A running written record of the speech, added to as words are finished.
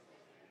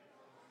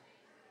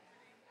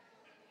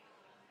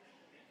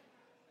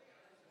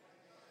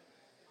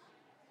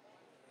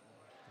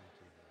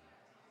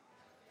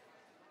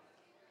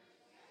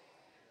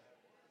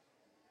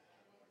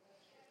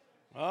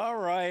All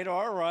right,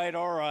 all right,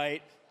 all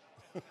right.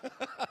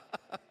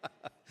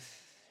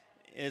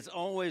 It's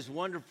always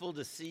wonderful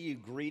to see you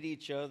greet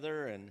each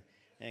other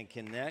and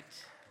connect,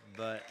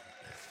 but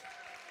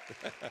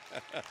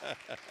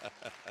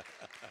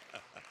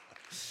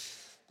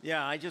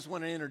yeah, I just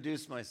want to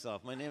introduce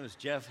myself. My name is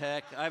Jeff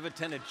Heck. I've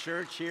attended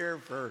church here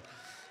for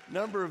a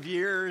number of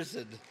years,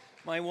 and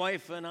my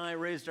wife and I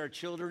raised our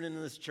children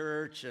in this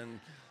church, and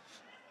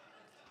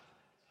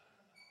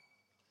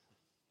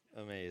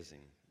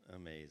amazing,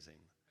 amazing.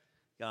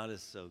 God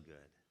is so good.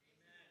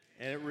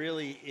 And it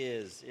really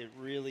is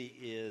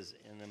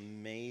an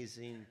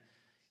amazing,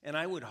 and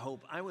I would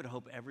hope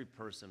every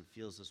person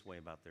feels this way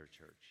about their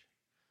church,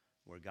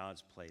 where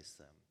God's placed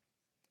them.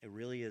 It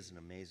really is an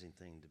amazing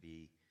thing to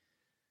be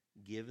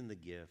given the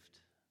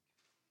gift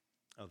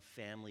of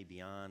family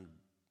beyond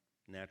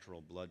natural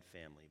blood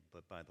family,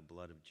 but by the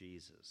blood of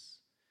Jesus,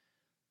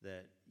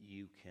 that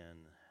you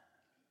can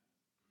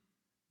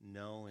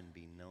know and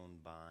be known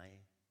by,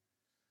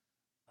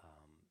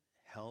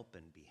 help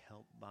and be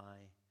helped by.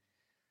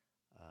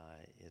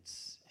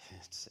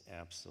 It's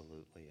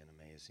absolutely an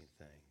amazing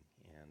thing,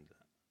 and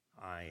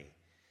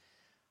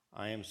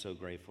I am so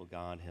grateful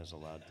God has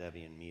allowed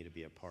Debbie and me to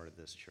be a part of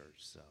this church.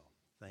 So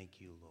thank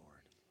you,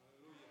 Lord,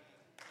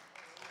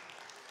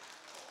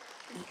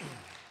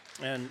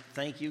 and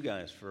thank you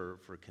guys for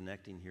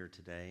connecting here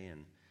today.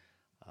 And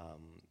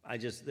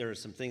there are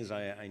some things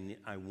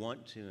I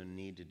want to and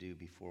need to do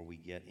before we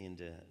get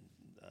into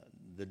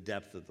the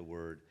depth of the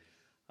Word.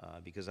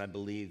 Because I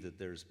believe that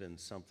there's been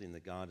something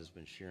that God has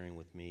been sharing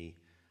with me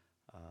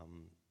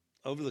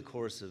over the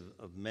course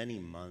of many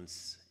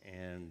months,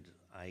 and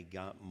I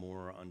got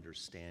more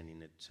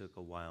understanding. It took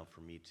a while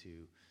for me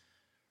to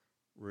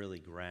really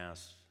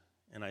grasp,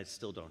 and I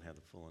still don't have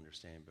the full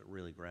understanding, but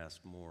really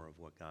grasp more of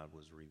what God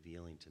was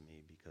revealing to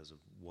me because of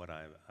what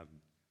I've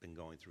been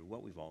going through,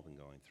 what we've all been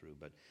going through.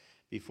 But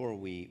before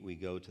we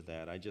go to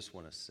that, I just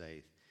want to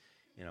say,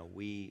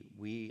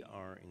 we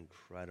are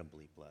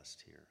incredibly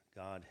blessed here.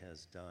 God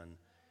has done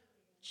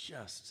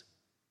just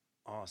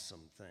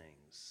awesome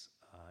things.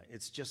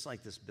 It's just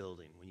like this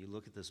building. When you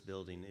look at this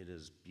building, it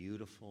is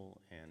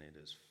beautiful and it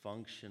is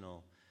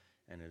functional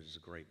and it is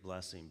a great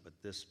blessing, but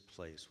this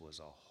place was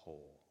a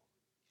hole.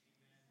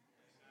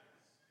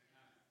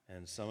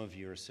 And some of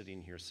you are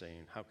sitting here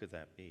saying, how could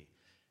that be?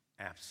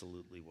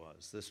 Absolutely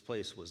was. This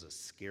place was a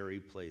scary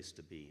place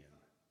to be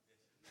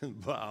in.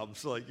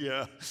 Bob's like,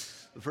 yeah.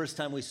 The first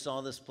time we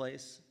saw this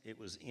place, it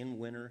was in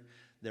winter.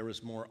 There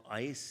was more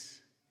ice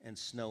and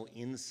snow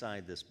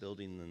inside this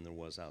building than there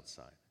was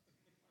outside.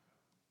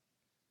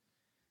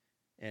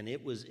 And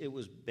it was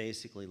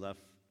basically left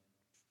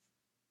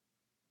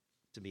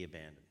to be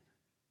abandoned.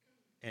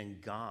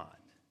 And God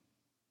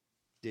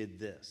did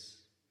this.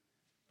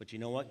 But you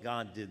know what?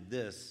 God did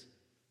this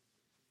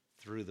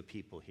through the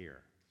people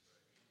here.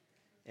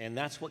 And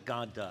that's what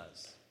God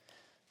does.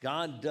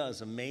 God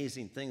does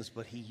amazing things,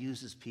 but he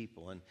uses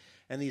people.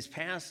 And these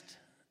past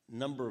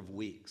number of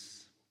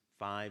weeks,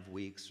 5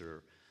 weeks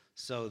or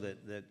so,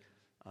 that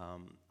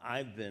I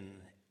have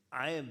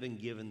been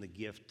given the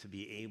gift to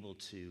be able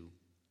to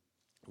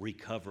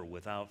recover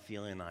without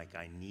feeling like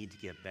I need to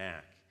get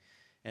back.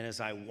 And as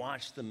I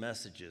watch the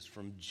messages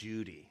from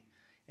Judy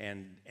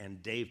and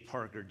Dave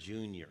Parker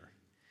Jr.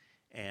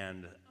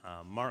 and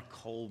Mark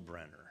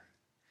Kolbrenner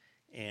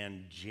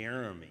and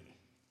Jeremy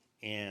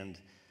and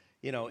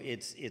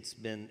it's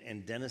been,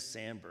 and Dennis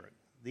Sandberg.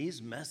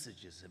 These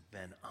messages have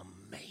been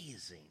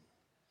amazing.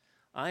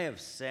 I have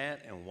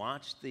sat and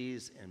watched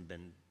these and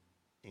been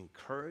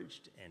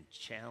encouraged and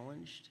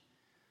challenged.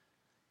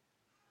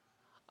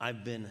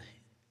 I've been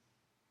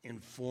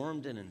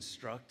informed and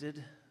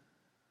instructed.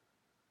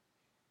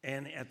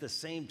 And at the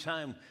same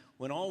time,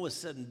 when all was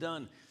said and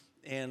done,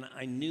 and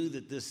I knew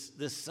that this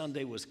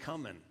Sunday was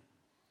coming,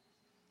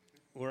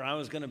 where I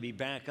was going to be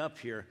back up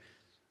here,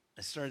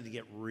 I started to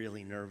get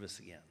really nervous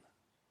again.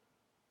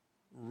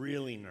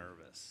 Really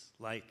nervous,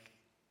 like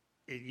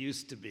it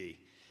used to be.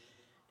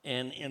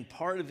 And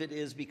part of it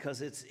is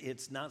because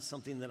it's not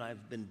something that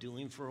I've been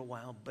doing for a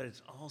while, but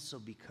it's also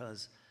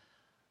because,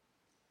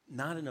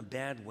 not in a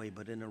bad way,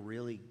 but in a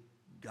really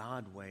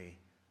God way,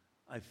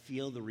 I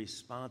feel the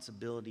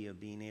responsibility of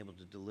being able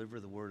to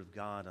deliver the Word of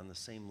God on the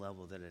same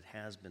level that it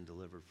has been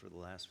delivered for the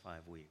last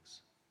 5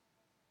 weeks.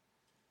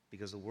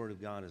 Because the Word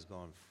of God has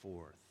gone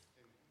forth.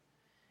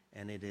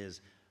 And it is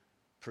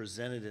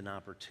presented an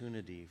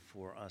opportunity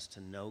for us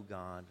to know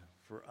God,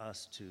 for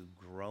us to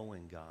grow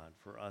in God,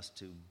 for us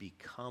to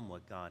become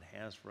what God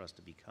has for us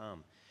to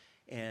become,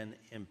 and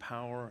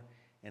empower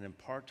and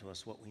impart to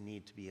us what we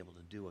need to be able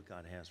to do what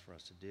God has for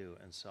us to do.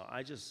 And so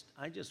I just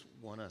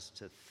want us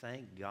to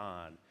thank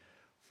God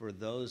for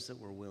those that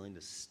were willing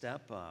to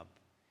step up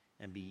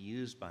and be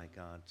used by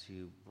God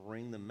to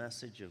bring the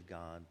message of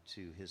God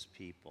to his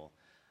people.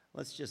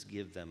 Let's just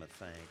give them a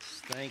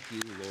thanks. Thank you,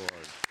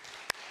 Lord.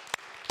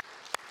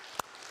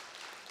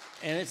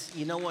 And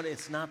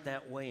it's not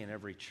that way in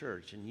every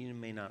church, and you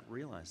may not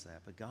realize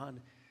that, but God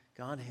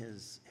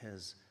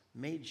has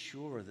made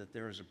sure that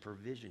there is a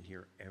provision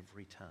here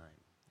every time.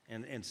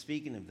 And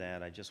speaking of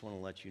that, I just want to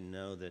let you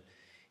know that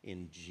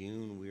in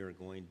June we are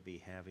going to be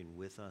having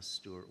with us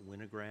Stuart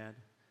Winograd.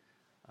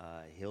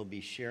 He'll be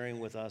sharing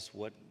with us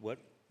what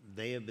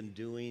they have been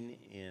doing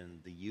in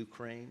the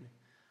Ukraine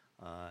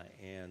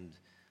and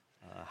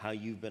how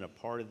you've been a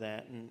part of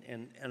that,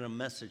 and a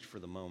message for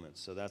the moment.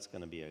 So that's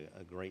going to be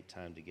a great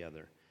time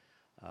together.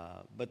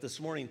 But this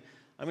morning,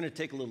 I'm going to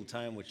take a little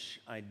time,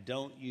 which I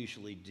don't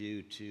usually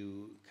do,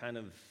 to kind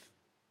of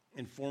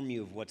inform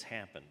you of what's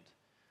happened.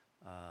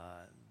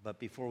 But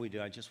before we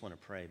do, I just want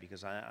to pray,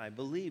 because I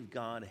believe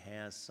God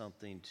has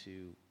something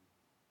to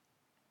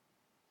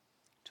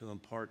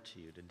impart to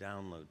you, to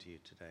download to you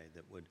today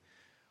that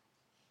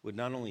would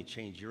not only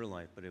change your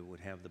life, but it would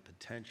have the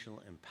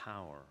potential and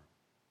power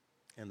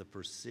and the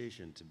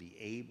precision to be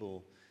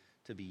able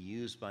to be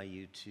used by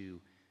you to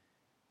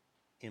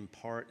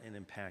impart and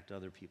impact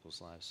other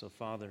people's lives. So,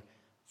 Father,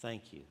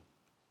 thank you.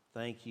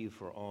 Thank you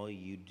for all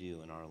you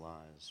do in our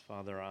lives.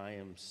 Father, I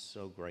am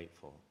so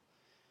grateful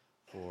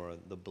for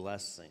the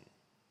blessing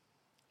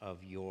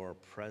of your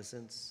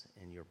presence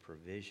and your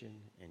provision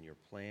and your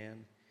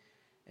plan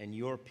and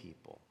your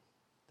people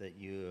that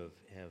you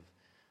have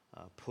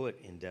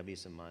put in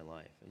Debbie's and my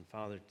life. And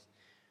Father,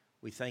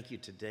 we thank you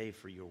today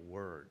for your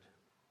word.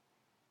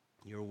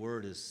 Your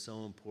word is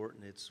so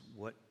important. It's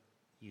what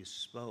you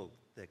spoke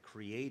that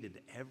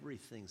created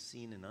everything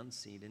seen and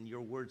unseen, and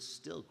your word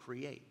still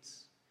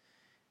creates.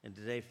 And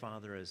today,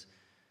 Father,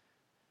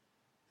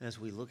 as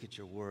we look at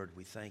your word,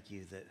 we thank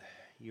you that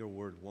your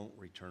word won't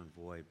return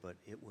void, but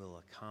it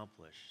will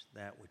accomplish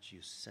that which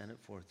you sent it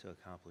forth to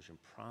accomplish and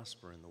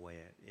prosper in the way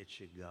it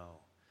should go.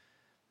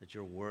 That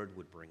your word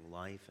would bring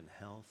life and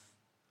health,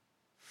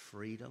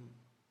 freedom,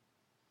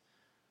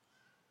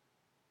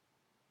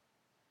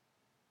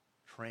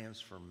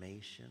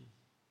 transformation.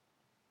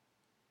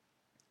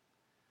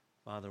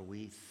 Father,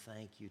 we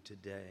thank you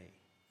today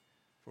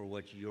for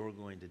what you're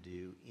going to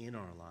do in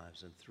our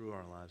lives and through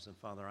our lives. And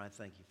Father, I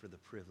thank you for the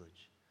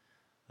privilege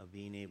of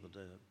being able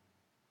to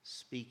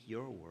speak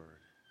your word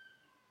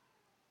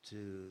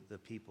to the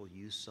people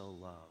you so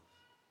love.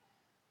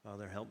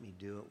 Father, help me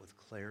do it with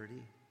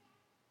clarity,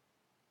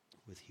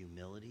 with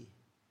humility,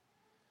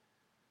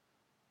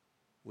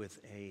 with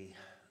a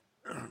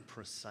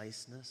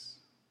preciseness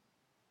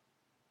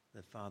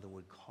that, Father,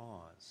 would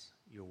cause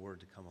your word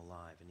to come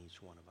alive in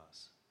each one of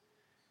us.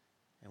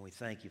 And we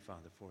thank you,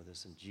 Father, for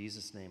this. In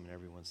Jesus' name, and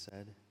everyone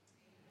said.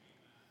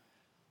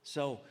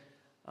 So,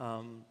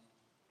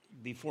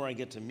 before I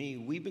get to me,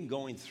 we've been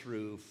going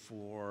through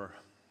for,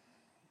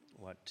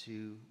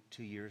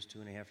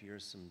 2.5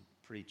 years, some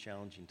pretty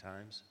challenging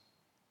times.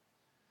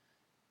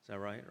 Is that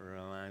right? Or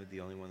am I the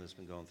only one that's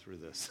been going through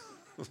this?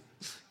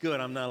 Good,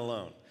 I'm not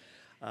alone.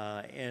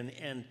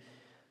 And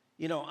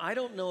you know, I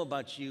don't know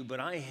about you,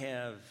 but I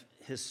have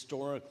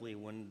historically,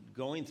 when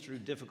going through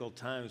difficult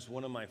times,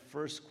 one of my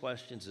first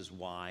questions is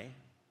why?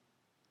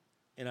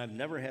 And I've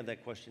never had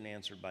that question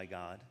answered by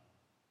God,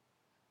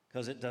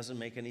 because it doesn't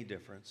make any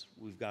difference.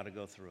 We've got to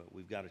go through it.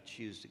 We've got to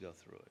choose to go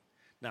through it.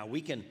 Now,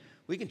 we can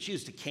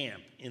choose to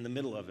camp in the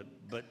middle of it,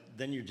 but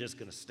then you're just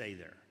going to stay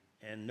there,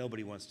 and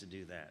nobody wants to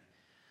do that.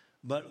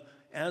 But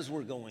as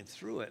we're going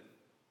through it,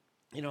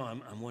 you know,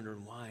 I'm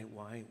wondering why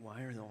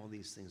are all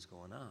these things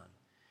going on?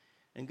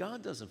 And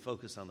God doesn't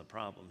focus on the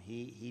problem.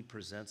 He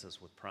presents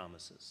us with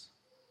promises,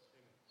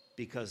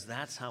 because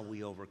that's how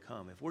we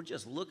overcome. If we're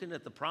just looking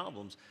at the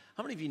problems,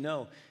 how many of you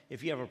know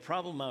if you have a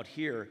problem out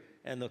here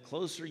and the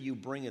closer you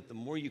bring it, the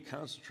more you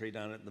concentrate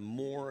on it, the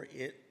more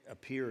it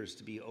appears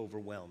to be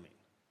overwhelming?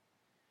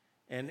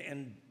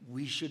 And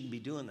we shouldn't be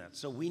doing that.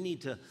 So we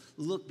need to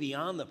look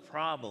beyond the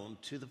problem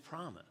to the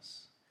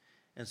promise.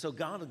 And so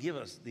God will give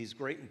us these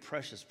great and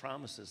precious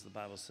promises, the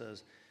Bible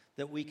says,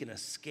 that we can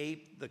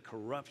escape the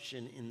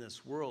corruption in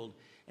this world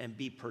and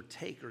be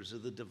partakers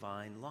of the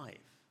divine life.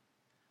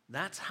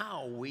 That's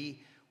how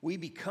we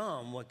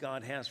become what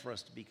God has for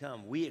us to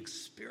become. We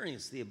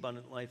experience the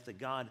abundant life that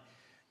God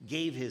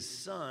gave his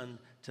Son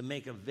to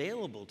make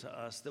available to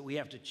us, that we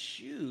have to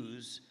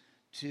choose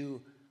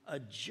to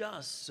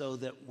adjust so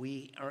that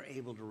we are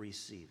able to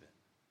receive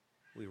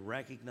it. We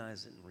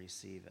recognize it and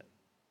receive it.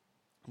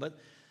 But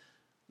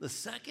the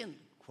second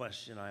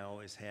question I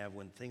always have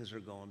when things are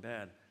going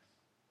bad,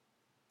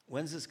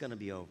 when's this going to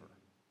be over?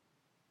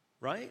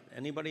 Right?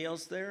 Anybody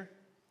else there?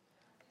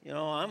 You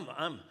know,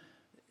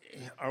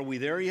 are we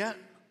there yet?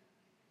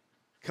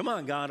 Come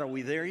on, God, are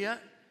we there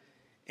yet?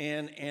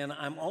 And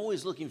I'm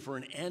always looking for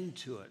an end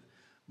to it.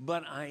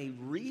 But I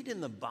read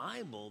in the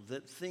Bible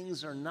that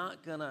things are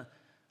not going to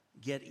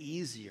get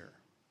easier.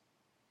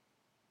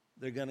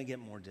 They're going to get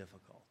more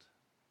difficult.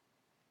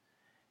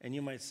 And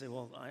you might say,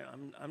 well,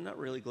 I'm not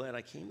really glad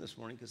I came this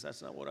morning, because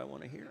that's not what I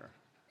want to hear.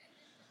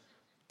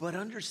 But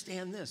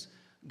understand this.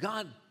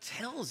 God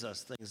tells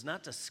us things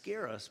not to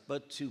scare us,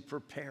 but to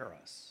prepare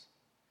us.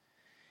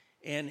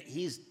 And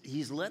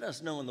he's let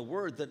us know in the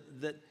Word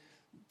that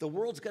the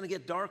world's going to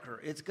get darker.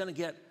 It's going to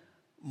get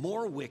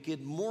more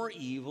wicked, more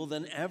evil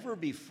than ever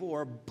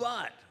before,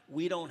 but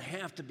we don't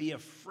have to be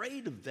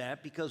afraid of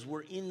that, because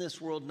we're in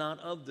this world, not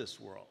of this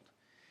world.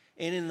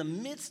 And in the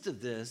midst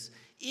of this,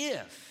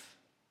 if,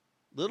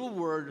 little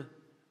word,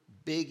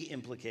 big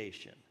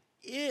implication,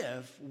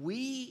 if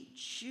we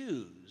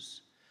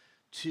choose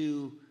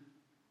to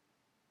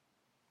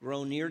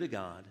grow near to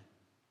God,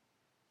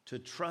 to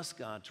trust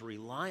God, to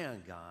rely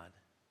on God,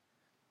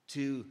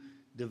 to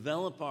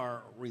develop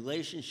our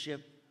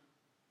relationship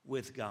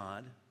with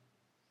God,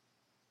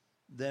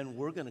 then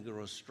we're going to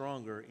grow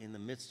stronger in the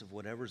midst of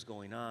whatever's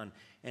going on.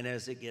 And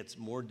as it gets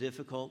more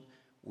difficult,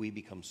 we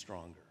become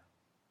stronger.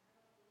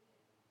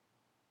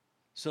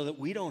 So that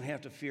we don't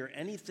have to fear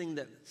anything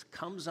that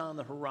comes on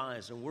the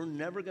horizon. We're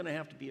never going to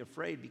have to be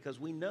afraid because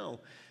we know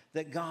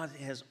that God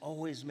has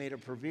always made a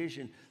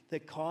provision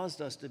that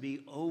caused us to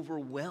be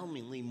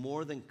overwhelmingly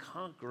more than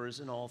conquerors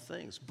in all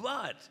things.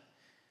 But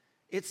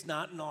it's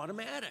not an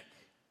automatic.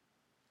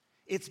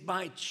 It's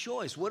by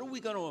choice. What are we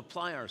going to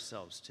apply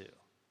ourselves to?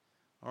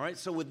 All right,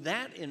 so with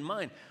that in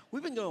mind,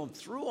 we've been going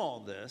through all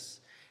this,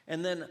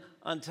 and then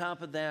on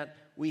top of that,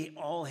 we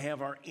all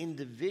have our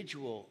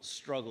individual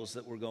struggles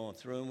that we're going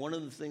through. And one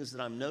of the things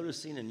that I'm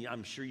noticing, and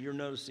I'm sure you're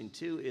noticing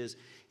too, is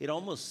it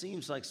almost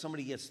seems like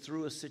somebody gets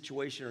through a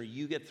situation or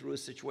you get through a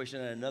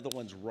situation and another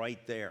one's right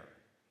there.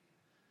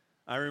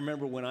 I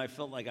remember when I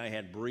felt like I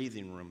had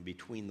breathing room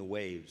between the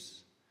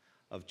waves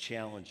of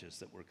challenges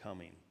that were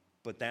coming.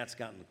 But that's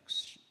gotten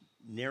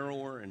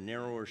narrower and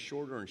narrower,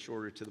 shorter and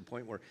shorter, to the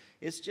point where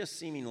it's just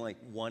seeming like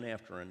one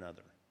after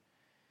another.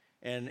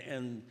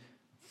 And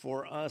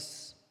for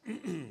us,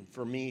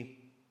 for me,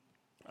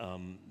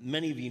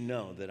 many of you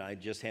know that I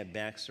just had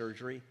back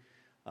surgery,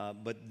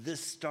 but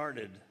this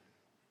started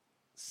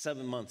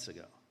 7 months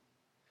ago,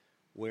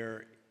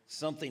 where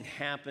something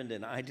happened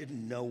and I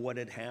didn't know what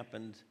had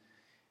happened,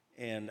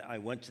 and I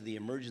went to the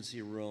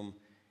emergency room,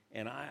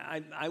 and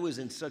I was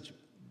in such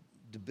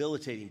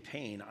debilitating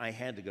pain, I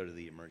had to go to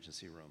the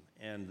emergency room,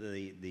 and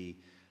the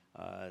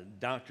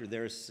doctor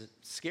there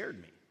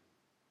scared me.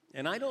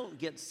 And I don't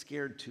get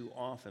scared too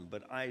often,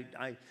 but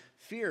I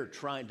fear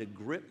trying to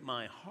grip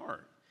my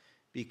heart,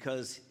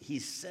 because he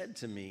said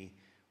to me,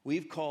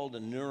 we've called a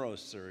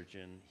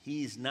neurosurgeon.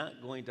 He's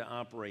not going to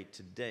operate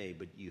today,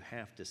 but you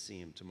have to see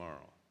him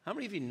tomorrow. How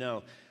many of you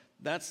know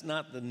that's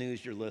not the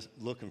news you're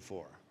looking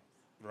for,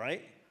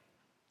 right?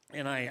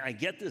 And I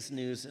get this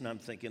news, and I'm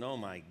thinking, oh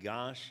my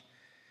gosh.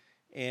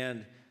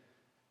 And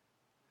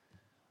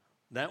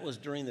that was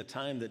during the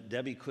time that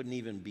Debbie couldn't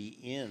even be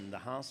in the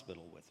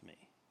hospital with me.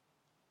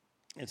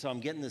 And so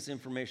I'm getting this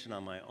information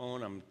on my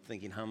own. I'm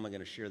thinking, how am I going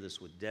to share this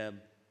with Deb?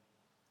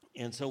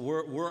 And so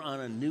we're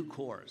on a new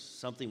course,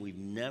 something we've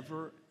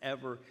never,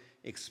 ever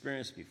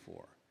experienced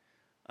before.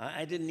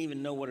 I didn't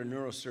even know what a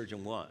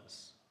neurosurgeon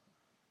was.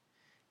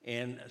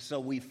 And so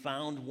we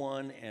found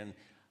one and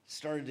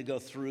started to go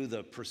through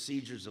the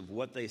procedures of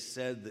what they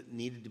said that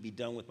needed to be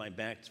done with my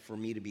back for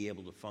me to be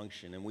able to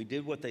function. And we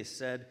did what they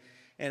said,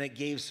 and it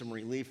gave some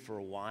relief for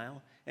a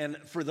while. And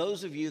for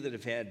those of you that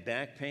have had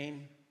back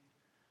pain,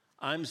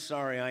 I'm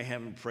sorry I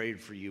haven't prayed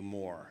for you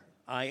more.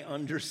 I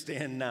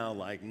understand now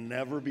like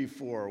never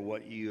before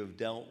what you have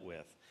dealt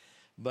with.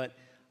 But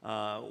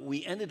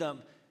we ended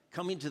up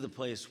coming to the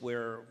place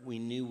where we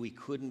knew we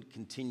couldn't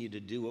continue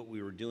to do what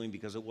we were doing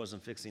because it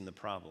wasn't fixing the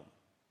problem.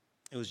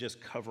 It was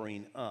just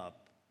covering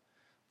up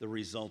the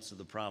results of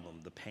the problem,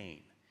 the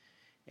pain.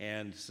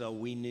 And so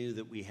we knew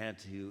that we had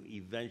to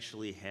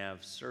eventually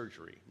have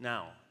surgery.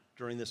 Now,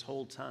 during this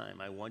whole time,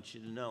 I want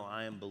you to know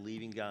I am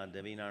believing God,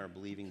 Debbie and I are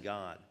believing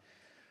God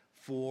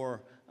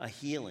for a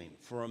healing,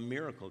 for a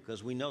miracle,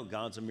 because we know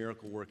God's a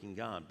miracle-working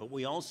God. But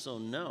we also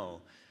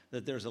know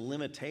that there's a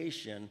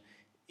limitation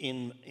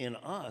in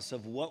us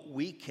of what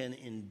we can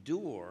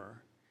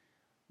endure.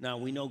 Now,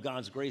 we know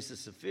God's grace is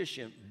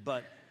sufficient,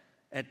 but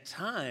at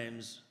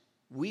times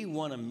we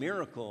want a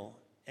miracle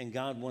and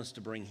God wants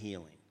to bring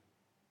healing.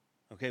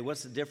 Okay,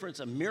 what's the difference?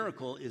 A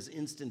miracle is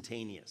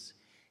instantaneous.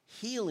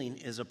 Healing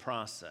is a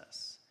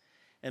process.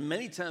 And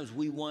many times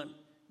we want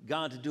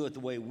God to do it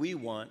the way we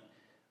want.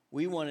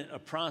 We want a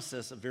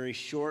process, a very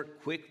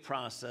short, quick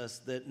process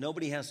that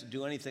nobody has to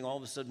do anything. All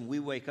of a sudden we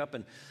wake up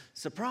and,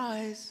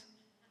 surprise,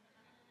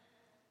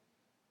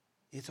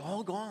 it's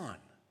all gone.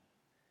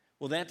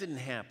 Well, that didn't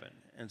happen.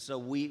 And so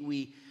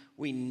we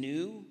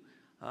knew,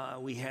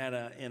 we had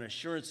an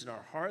assurance in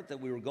our heart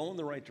that we were going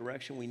the right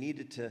direction. We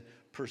needed to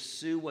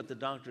pursue what the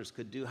doctors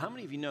could do. How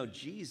many of you know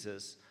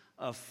Jesus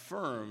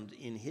affirmed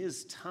in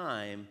his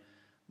time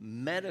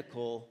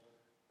medications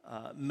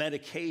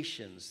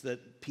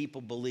that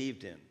people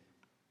believed in?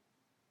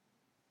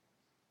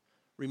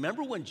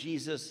 Remember when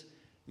Jesus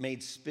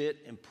made spit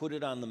and put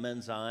it on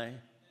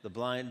the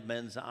blind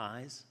men's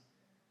eyes?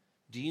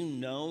 Do you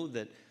know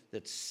that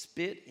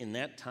spit in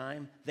that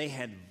time, they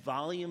had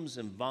volumes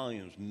and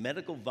volumes,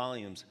 medical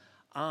volumes,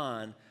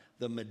 on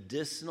the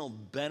medicinal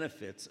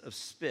benefits of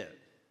spit?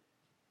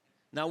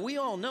 Now, we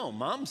all know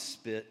mom's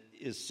spit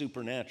is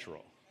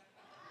supernatural,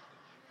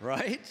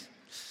 right?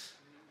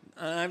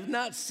 I've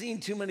not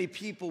seen too many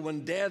people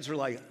when dads are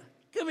like,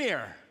 come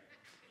here.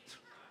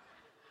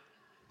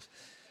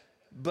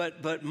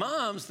 But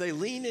moms, they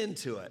lean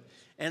into it.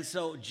 And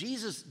so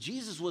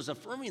Jesus was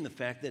affirming the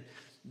fact that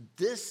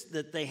this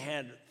that they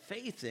had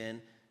faith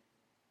in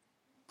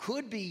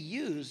could be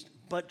used,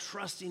 but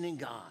trusting in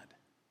God.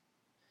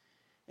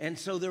 And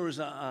so there was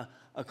a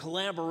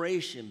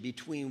collaboration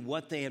between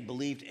what they had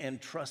believed and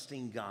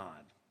trusting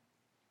God.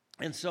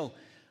 And so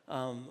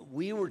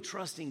we were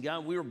trusting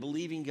God, we were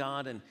believing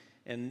God,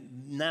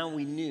 and now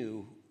we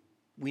knew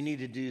we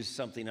needed to do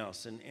something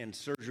else, and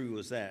surgery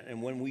was that.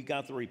 And when we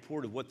got the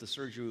report of what the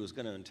surgery was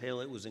going to entail,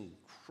 it was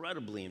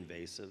incredibly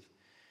invasive.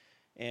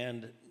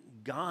 And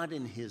God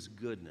in his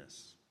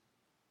goodness,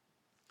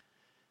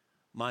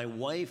 my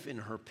wife in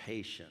her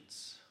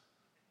patience,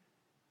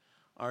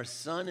 our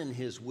son in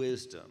his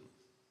wisdom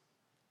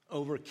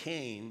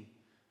overcame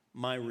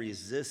my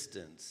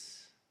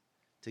resistance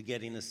to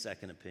getting a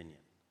second opinion.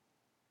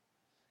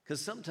 Because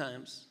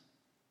sometimes,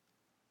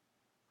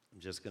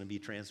 I'm just going to be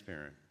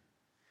transparent,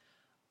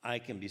 I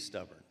can be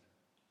stubborn.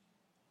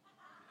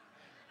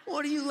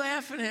 What are you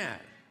laughing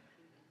at?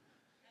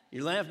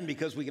 You're laughing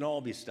because we can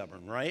all be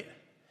stubborn, right?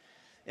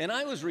 And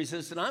I was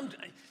resistant.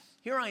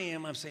 Here I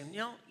am, I'm saying,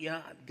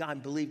 God, I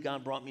believe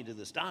God brought me to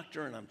this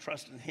doctor, and I'm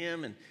trusting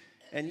him.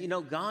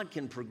 And God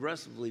can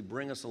progressively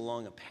bring us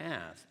along a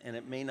path, and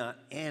it may not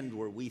end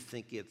where we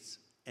think it's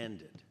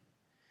ended.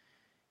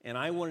 And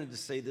I wanted to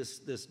say this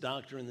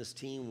doctor and this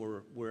team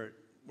where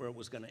it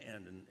was going to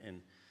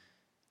end.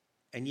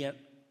 And yet,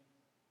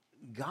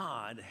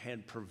 God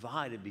had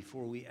provided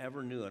before we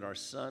ever knew it. Our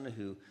son,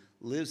 who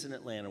lives in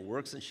Atlanta,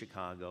 works in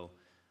Chicago,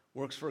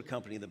 works for a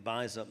company that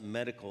buys up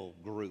medical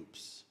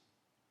groups.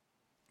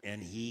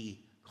 And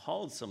he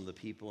called some of the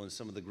people in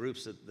some of the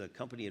groups that the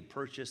company had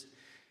purchased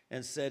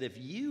and said, if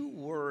you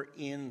were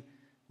in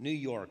New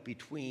York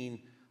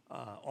between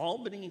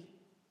Albany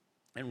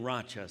and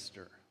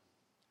Rochester,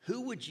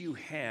 who would you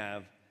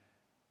have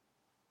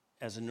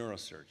as a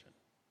neurosurgeon?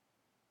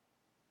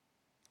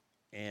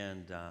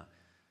 And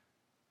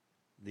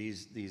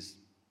these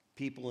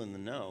people in the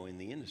know, in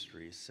the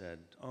industry, said,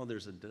 oh,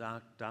 there's a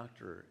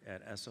doctor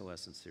at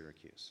SOS in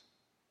Syracuse.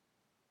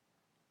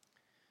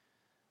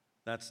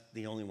 That's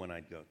the only one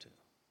I'd go to.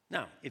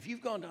 Now, if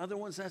you've gone to other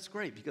ones, that's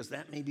great, because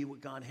that may be what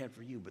God had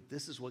for you, but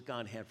this is what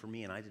God had for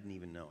me, and I didn't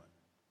even know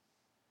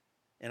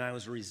it. And I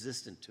was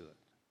resistant to it.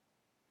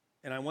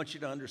 And I want you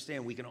to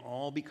understand, we can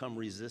all become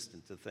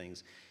resistant to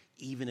things,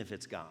 even if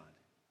it's God,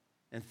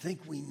 and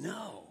think we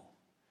know,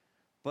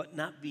 but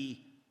not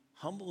be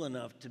humble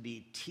enough to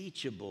be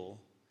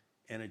teachable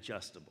and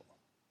adjustable.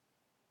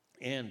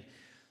 And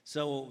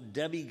so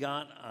Debbie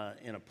got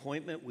an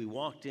appointment. We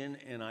walked in,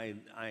 and I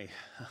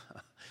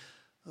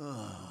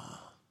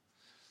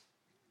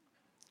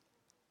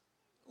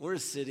we're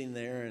sitting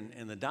there,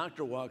 and the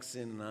doctor walks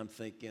in, and I'm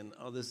thinking,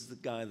 oh, this is the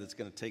guy that's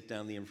going to take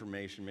down the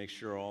information, make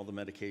sure all the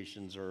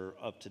medications are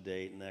up to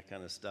date and that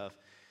kind of stuff.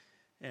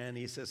 And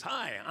he says,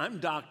 hi, I'm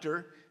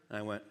doctor. And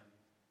I went,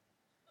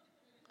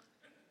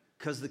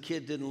 because the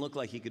kid didn't look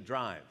like he could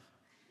drive.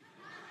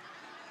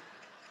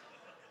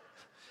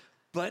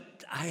 But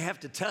I have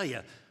to tell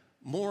you,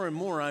 more and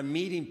more I'm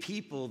meeting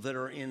people that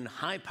are in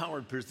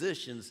high-powered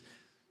positions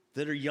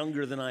that are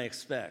younger than I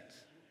expect.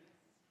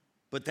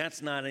 But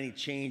that's not any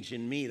change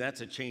in me,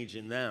 that's a change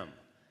in them.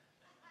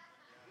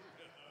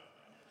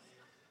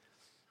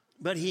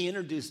 But he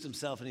introduced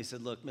himself and he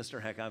said, look,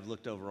 Mr. Heck, I've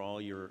looked over all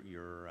your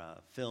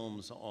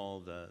films, all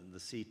the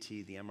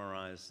CT, the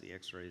MRIs, the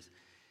x-rays,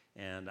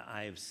 and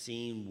I've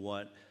seen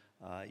what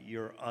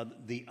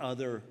the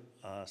other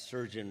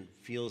surgeon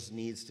feels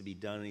needs to be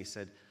done. And he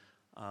said,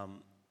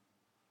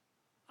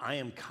 I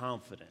am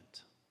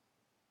confident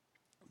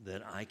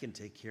that I can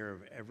take care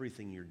of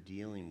everything you're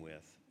dealing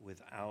with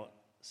without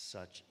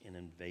such an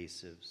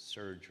invasive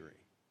surgery.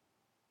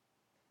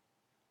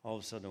 All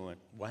of a sudden I went,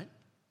 what?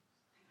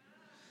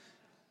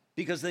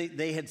 Because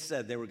they had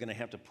said they were going to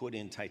have to put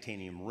in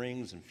titanium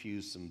rings and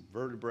fuse some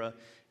vertebra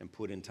and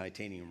put in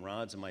titanium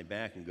rods in my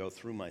back and go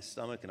through my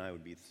stomach, and I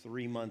would be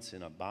 3 months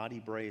in a body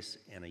brace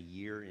and a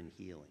year in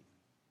healing.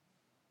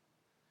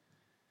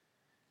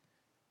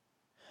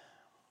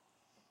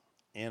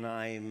 And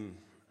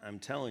I'm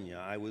telling you,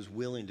 I was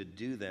willing to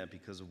do that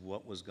because of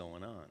what was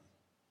going on.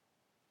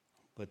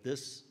 But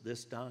this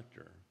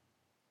doctor,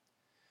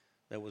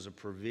 that was a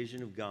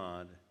provision of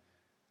God,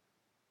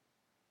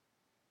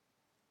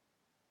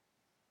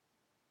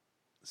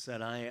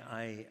 said,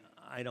 I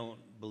don't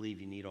believe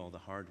you need all the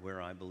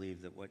hardware. I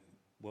believe that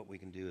what we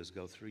can do is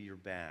go through your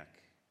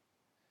back.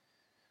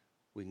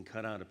 We can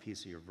cut out a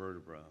piece of your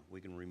vertebra. We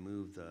can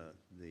remove the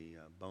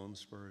bone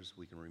spurs.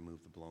 We can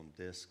remove the blown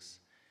discs.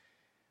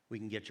 We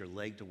can get your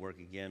leg to work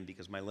again,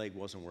 because my leg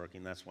wasn't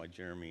working. That's why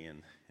Jeremy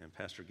and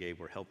Pastor Gabe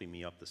were helping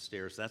me up the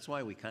stairs. That's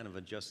why we kind of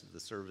adjusted the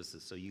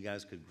services, so you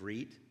guys could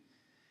greet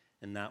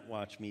and not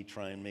watch me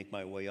try and make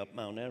my way up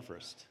Mount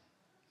Everest.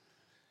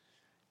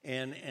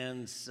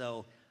 And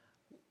so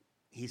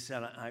he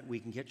said,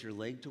 we can get your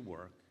leg to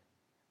work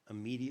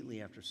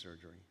immediately after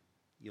surgery.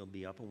 You'll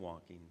be up and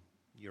walking.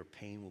 Your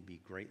pain will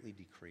be greatly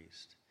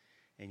decreased.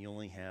 And you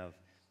only have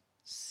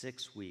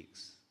 6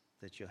 weeks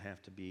that you'll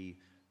have to be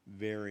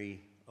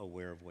very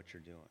aware of what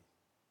you're doing.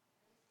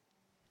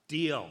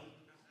 Deal.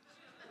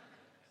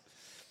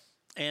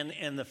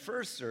 And the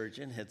first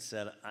surgeon had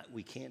said,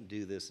 we can't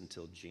do this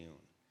until June.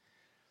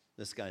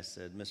 This guy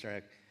said, Mr.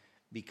 Heck,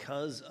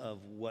 because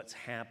of what's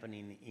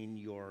happening in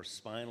your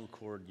spinal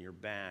cord and your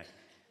back,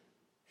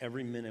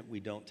 every minute we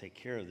don't take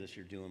care of this,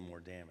 you're doing more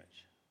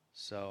damage.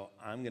 So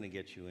I'm going to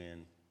get you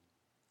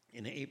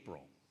in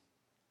April.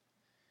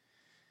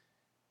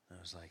 I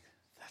was like,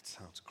 that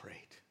sounds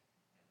great.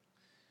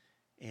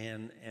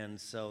 And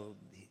so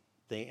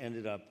they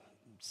ended up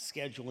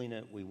scheduling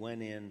it. We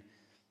went in.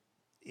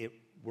 It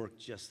worked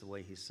just the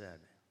way he said.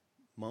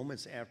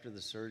 Moments after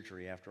the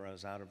surgery, after I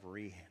was out of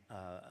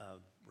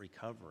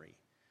recovery,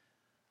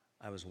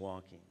 I was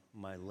walking.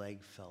 My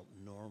leg felt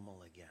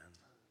normal again.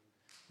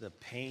 The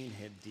pain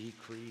had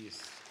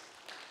decreased.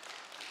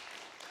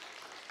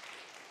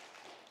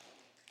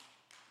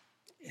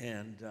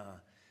 And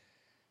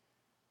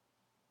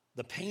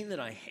the pain that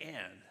I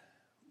had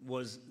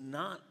was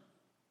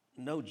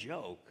no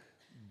joke,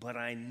 but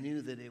I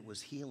knew that it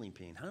was healing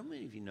pain. How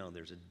many of you know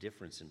there's a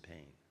difference in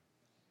pain?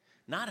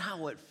 Not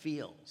how it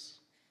feels,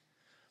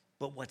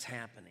 but what's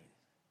happening.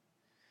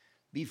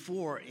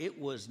 Before, it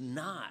was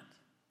not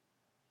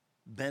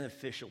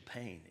beneficial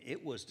pain.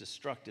 It was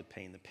destructive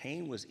pain. The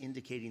pain was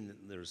indicating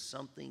that there was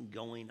something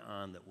going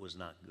on that was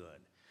not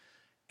good.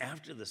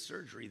 After the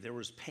surgery, there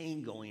was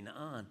pain going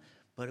on,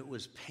 but it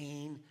was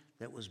pain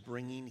that was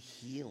bringing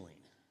healing.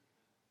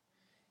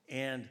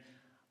 And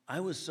I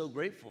was so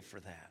grateful for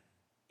that.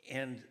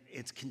 And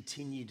it's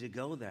continued to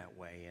go that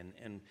way.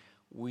 And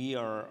we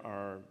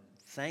are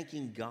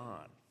thanking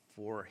God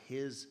for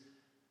his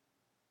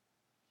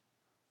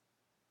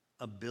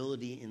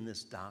ability in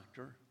this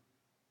doctor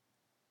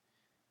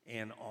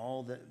and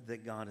all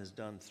that God has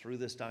done through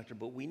this doctor.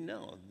 But we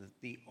know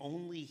that the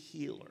only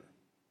healer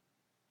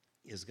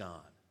is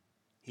God.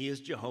 He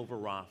is Jehovah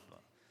Rapha,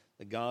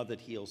 the God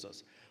that heals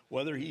us.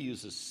 Whether he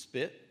uses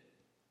spit,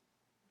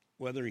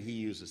 whether he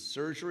uses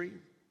surgery,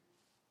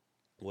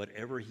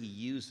 whatever he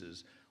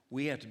uses,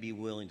 we have to be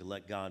willing to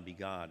let God be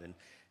God.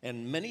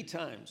 And many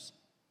times,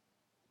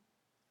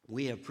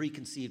 we have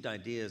preconceived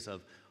ideas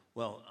of,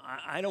 well,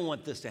 I don't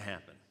want this to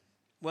happen.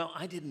 Well,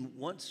 I didn't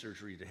want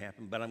surgery to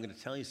happen, but I'm going to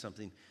tell you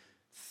something.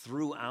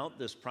 Throughout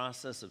this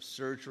process of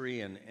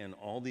surgery and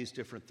all these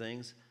different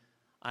things,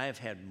 I have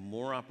had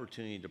more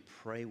opportunity to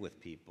pray with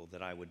people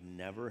that I would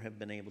never have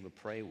been able to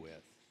pray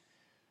with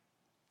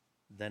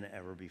than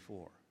ever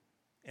before.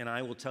 And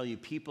I will tell you,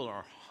 people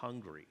are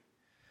hungry.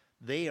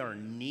 They are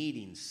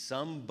needing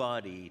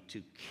somebody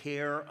to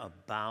care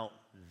about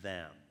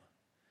them,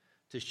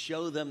 to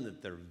show them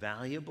that they're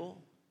valuable,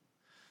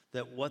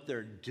 that what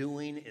they're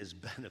doing is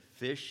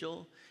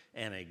beneficial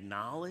and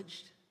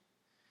acknowledged.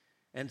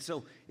 And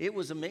so it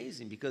was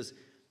amazing because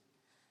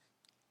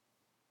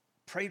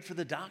prayed for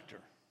the doctor.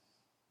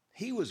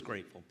 He was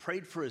grateful,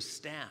 prayed for his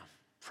staff,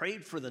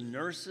 prayed for the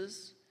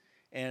nurses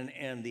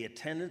and the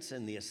attendants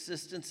and the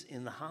assistants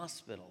in the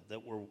hospital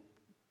that were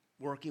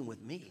working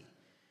with me.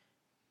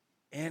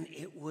 And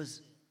it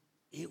was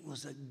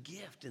a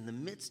gift. In the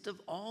midst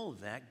of all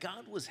of that,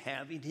 God was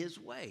having his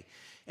way.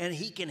 And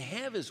he can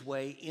have his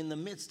way in the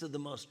midst of the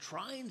most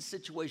trying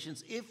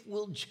situations if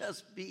we'll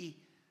just be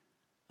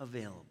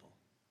available.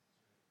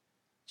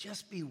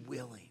 Just be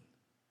willing.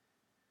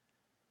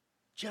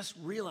 Just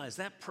realize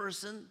that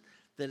person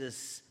that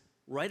is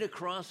right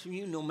across from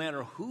you, no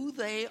matter who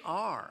they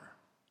are,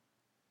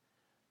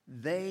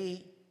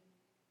 they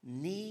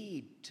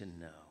need to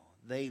know,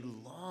 they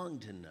long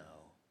to know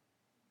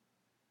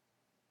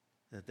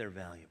that they're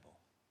valuable,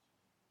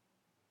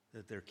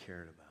 that they're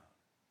cared about.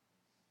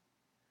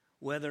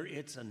 Whether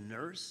it's a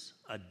nurse,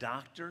 a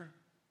doctor,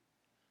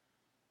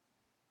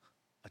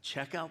 a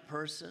checkout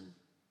person,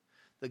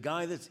 the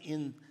guy that's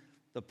in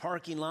the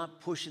parking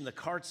lot pushing the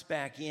carts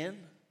back in,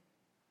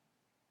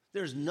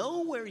 there's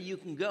nowhere you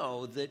can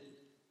go that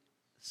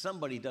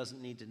somebody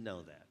doesn't need to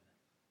know that,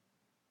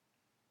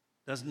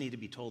 doesn't need to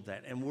be told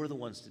that, and we're the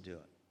ones to do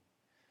it.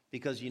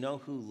 Because you know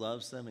who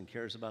loves them and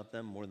cares about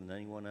them more than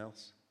anyone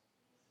else?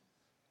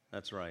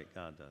 That's right,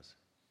 God does.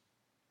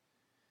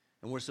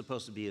 And we're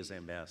supposed to be his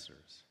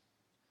ambassadors.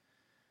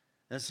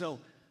 And so,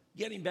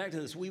 getting back to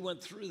this, we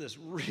went through this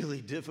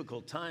really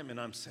difficult time,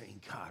 and I'm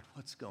saying, God,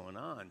 what's going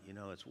on? You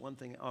know, it's one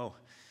thing,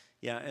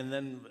 and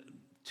then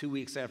 2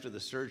 weeks after the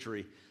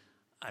surgery,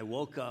 I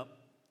woke up,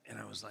 and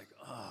I was like,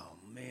 oh,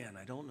 man,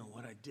 I don't know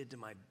what I did to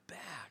my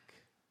back.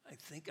 I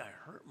think I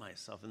hurt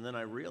myself. And then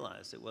I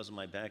realized it wasn't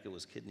my back, it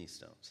was kidney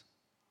stones.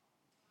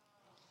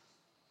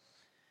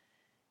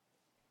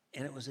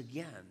 And it was,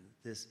 again,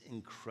 this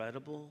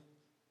incredible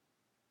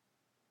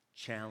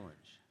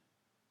challenge.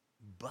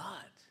 But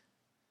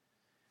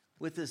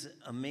with this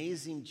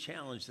amazing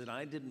challenge that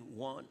I didn't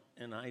want,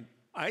 and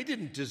I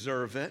didn't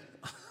deserve it,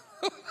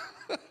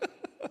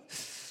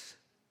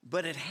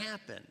 but it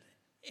happened.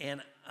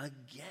 And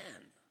again,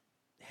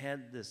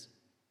 had this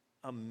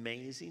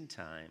amazing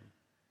time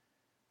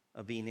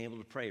of being able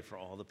to pray for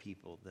all the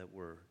people that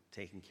were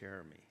taking care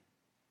of me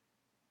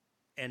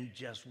and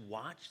just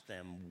watch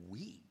them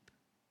weep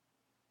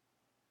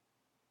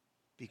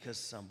because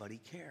somebody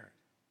cared.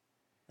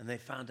 And they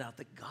found out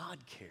that God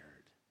cared.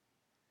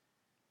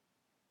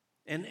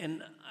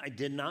 And I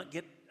did not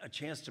get a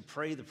chance to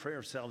pray the prayer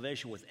of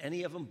salvation with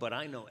any of them, but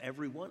I know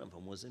every one of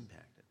them was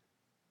impacted.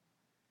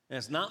 And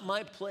it's not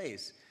my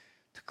place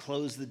to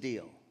close the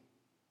deal.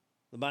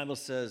 The Bible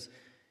says,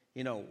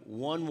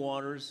 one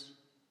waters,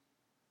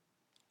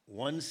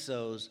 one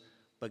sows,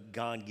 but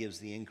God gives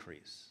the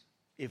increase.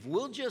 If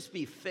we'll just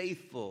be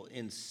faithful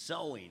in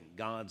sowing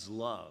God's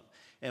love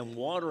and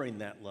watering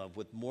that love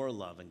with more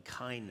love and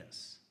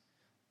kindness,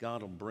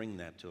 God will bring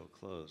that to a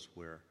close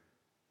where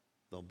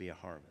there'll be a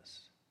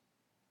harvest.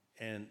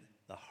 And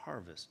the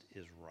harvest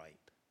is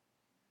ripe.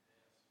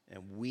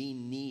 And we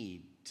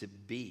need to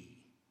be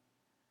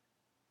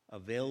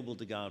available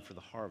to God for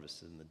the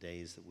harvest in the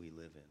days that we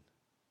live in.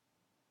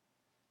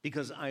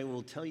 Because I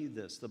will tell you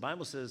this, the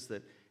Bible says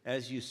that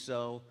as you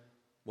sow,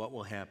 what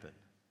will happen?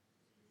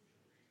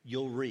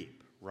 You'll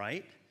reap,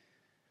 right?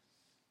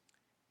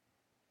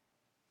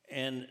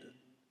 And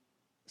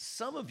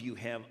some of you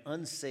have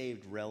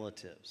unsaved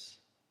relatives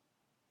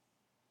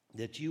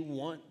that you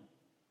want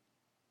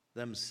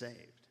them saved,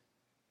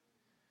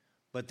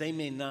 but they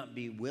may not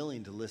be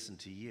willing to listen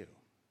to you.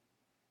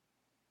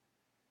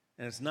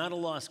 And it's not a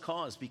lost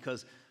cause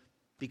because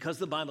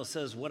the Bible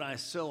says, what I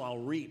sow, I'll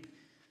reap.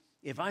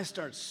 If I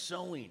start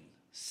sowing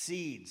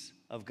seeds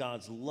of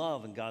God's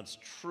love and God's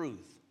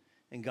truth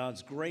and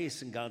God's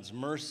grace and God's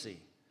mercy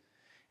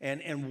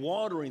and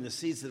watering the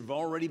seeds that have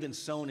already been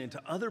sown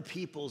into other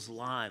people's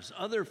lives,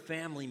 other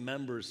family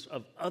members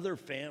of other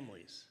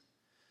families,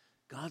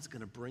 God's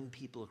going to bring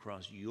people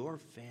across your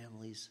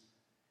family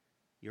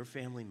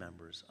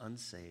members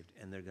unsaved,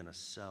 and they're going to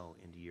sow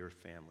into your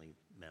family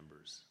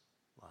members'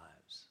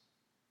 lives.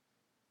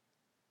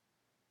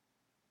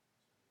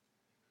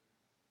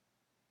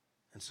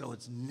 And so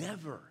it's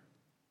never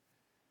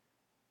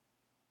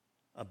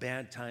a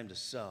bad time to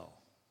sow.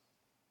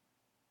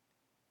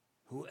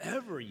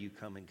 Whoever you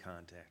come in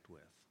contact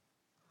with.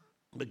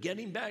 But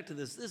getting back to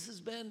this has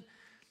been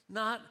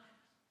not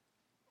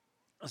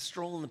a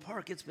stroll in the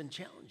park. It's been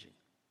challenging.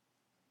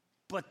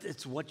 But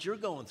it's what you're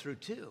going through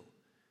too.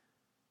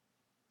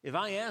 If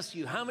I ask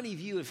you, how many of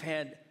you have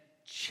had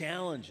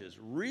challenges,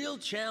 real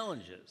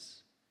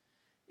challenges,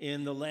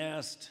 in the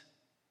last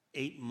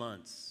 8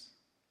 months?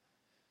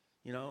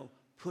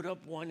 Put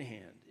up one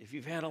hand. If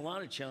you've had a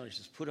lot of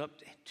challenges, put up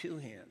 2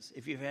 hands.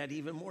 If you've had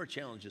even more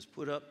challenges,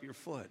 put up your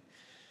foot.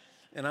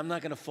 And I'm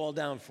not going to fall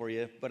down for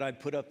you, but I'd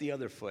put up the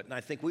other foot. And I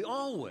think we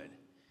all would.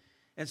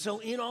 And so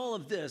in all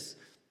of this,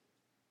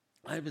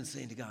 I've been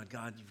saying to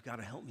God, you've got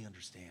to help me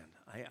understand.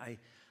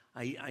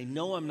 I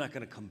know I'm not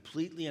going to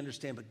completely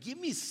understand, but give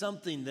me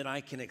something that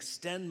I can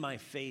extend my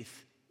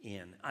faith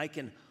in. I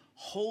can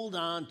hold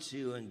on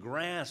to and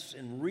grasp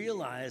and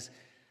realize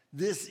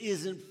this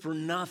isn't for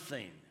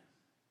nothing.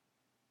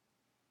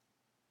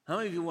 How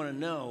many of you want to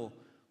know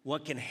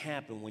what can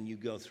happen when you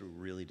go through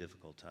really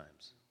difficult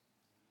times?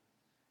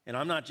 And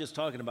I'm not just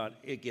talking about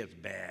it gets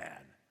bad.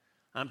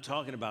 I'm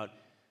talking about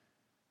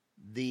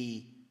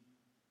the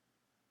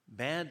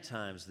bad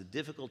times, the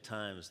difficult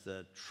times,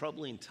 the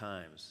troubling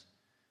times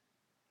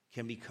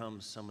can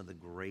become some of the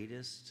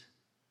greatest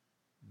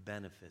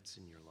benefits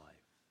in your life.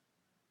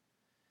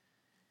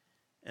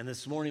 And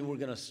this morning we're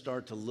going to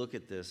start to look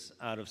at this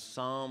out of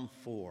Psalm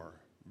 4,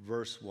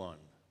 verse 1.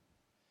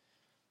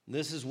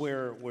 This is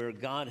where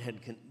God had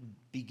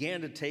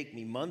began to take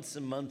me months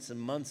and months and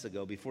months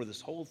ago before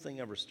this whole thing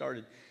ever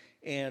started,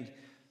 and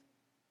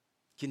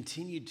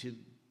continued to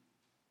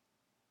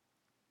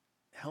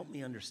help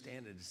me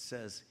understand it. It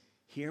says,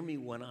 hear me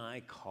when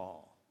I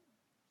call.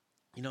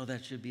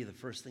 That should be the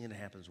first thing that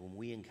happens when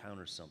we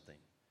encounter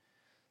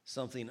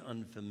something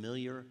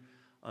unfamiliar,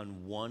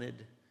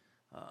 unwanted,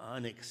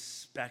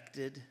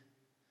 unexpected.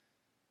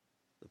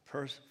 The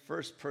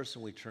first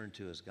person we turn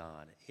to is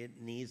God.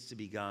 It needs to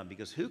be God,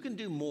 because who can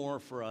do more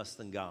for us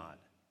than God?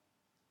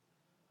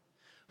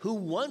 Who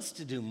wants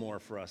to do more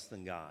for us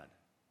than God?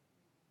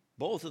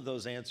 Both of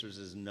those answers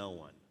is no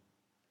one.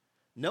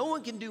 No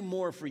one can do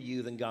more for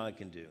you than God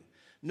can do.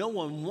 No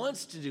one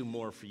wants to do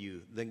more for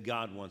you than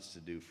God wants to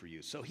do for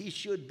you. So he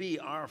should be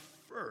our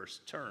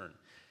first turn.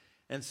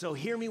 And so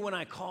hear me when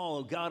I call,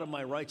 O God of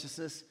my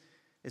righteousness.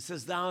 It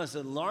says, thou hast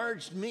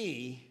enlarged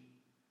me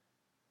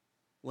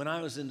when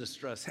I was in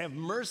distress. Have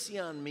mercy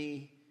on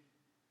me.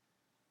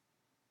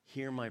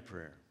 Hear my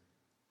prayer.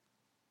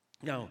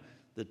 Now,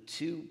 the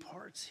 2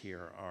 parts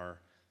here are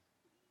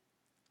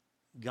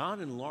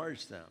God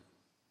enlarged them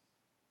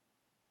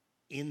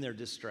in their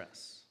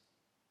distress.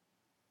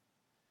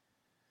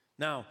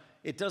 Now,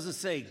 it doesn't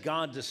say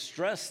God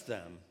distressed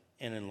them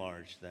and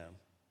enlarged them,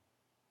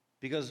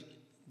 because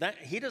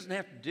he doesn't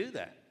have to do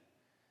that.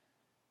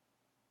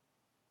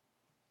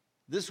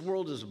 This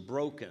world is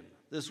broken.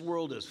 This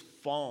world is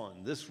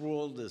fallen. This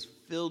world is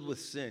filled with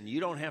sin. You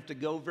don't have to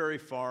go very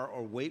far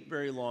or wait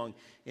very long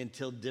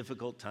until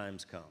difficult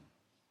times come.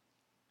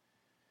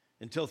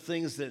 Until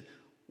things that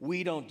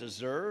we don't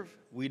deserve,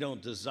 we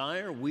don't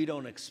desire, we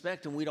don't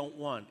expect, and we don't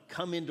want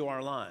come into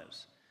our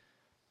lives.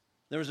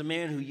 There was a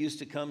man who used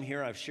to come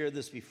here. I've shared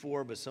this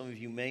before, but some of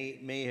you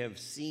may have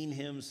seen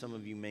him. Some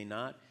of you may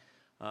not.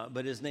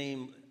 But his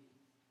name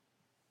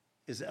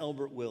is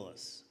Albert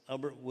Willis.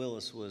 Albert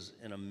Willis was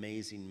an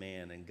amazing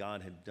man, and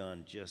God had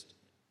done just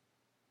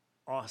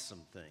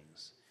awesome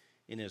things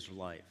in his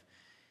life.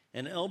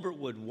 And Albert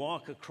would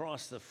walk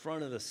across the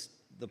front of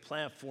the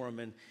platform,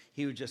 and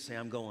he would just say,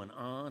 I'm going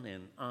on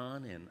and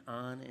on and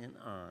on and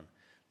on.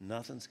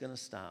 Nothing's going to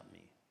stop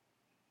me.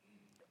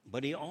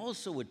 But he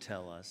also would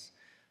tell us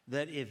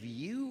that if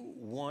you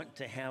want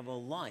to have a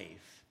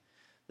life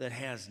that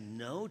has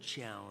no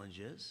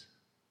challenges,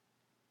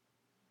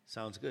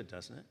 sounds good,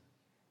 doesn't it?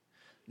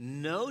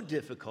 No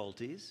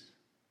difficulties,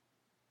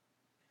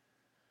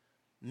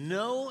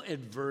 no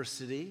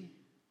adversity,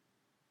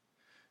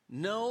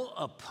 no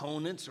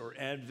opponents or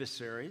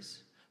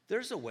adversaries,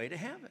 there's a way to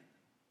have it.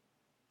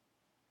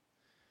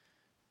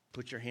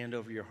 Put your hand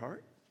over your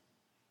heart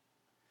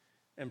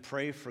and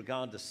pray for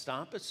God to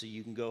stop it so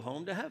you can go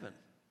home to heaven.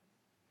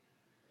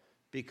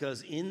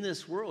 Because in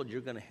this world,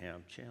 you're going to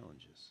have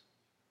challenges.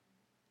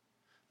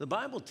 The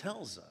Bible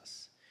tells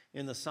us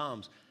in the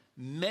Psalms,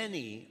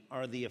 many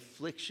are the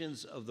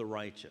afflictions of the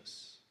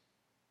righteous,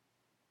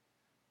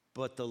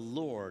 but the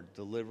Lord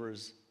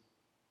delivers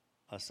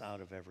us out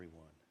of every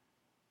one.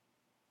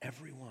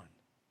 Every one.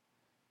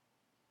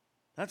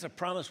 That's a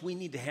promise we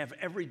need to have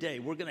every day.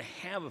 We're going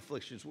to have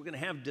afflictions. We're going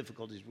to have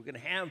difficulties. We're going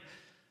to have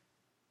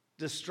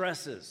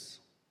distresses.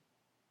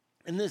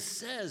 And this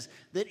says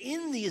that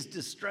in these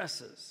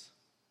distresses,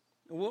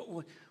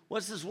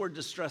 what's this word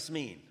distress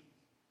mean?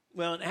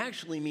 Well, it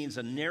actually means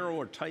a narrow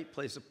or tight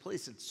place, a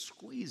place that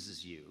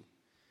squeezes you.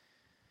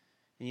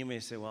 And you may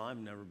say, well, I've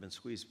never been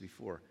squeezed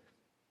before.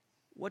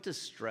 What does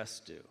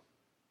stress do?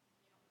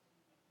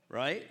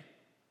 Right?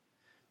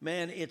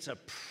 Man, it's a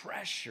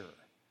pressure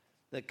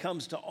that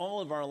comes to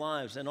all of our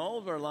lives, and all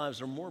of our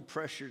lives are more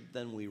pressured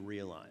than we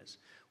realize.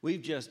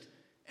 We've just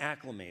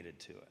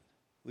acclimated to it.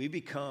 We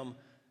become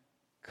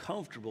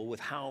comfortable with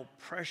how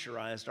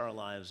pressurized our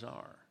lives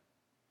are.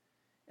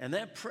 And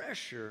that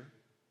pressure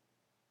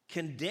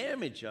can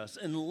damage us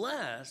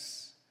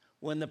unless,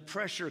 when the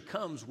pressure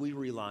comes, we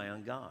rely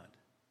on God.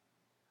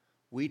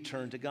 We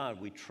turn to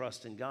God. We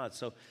trust in God.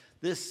 So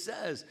this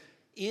says,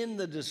 in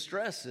the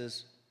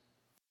distresses,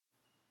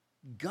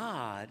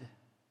 God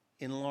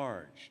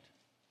enlarged.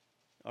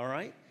 All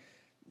right?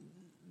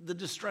 The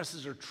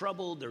distresses are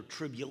trouble, they're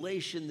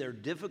tribulation, they're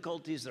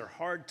difficulties, they're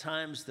hard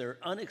times, they're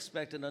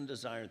unexpected,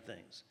 undesired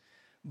things.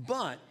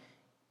 But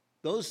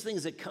those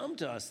things that come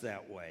to us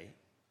that way,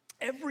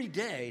 every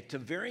day, to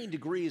varying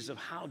degrees of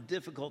how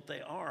difficult they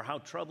are, how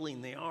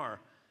troubling they are,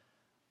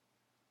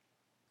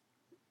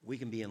 we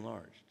can be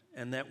enlarged.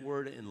 And that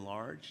word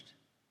enlarged,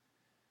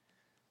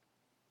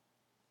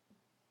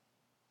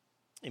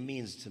 it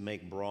means to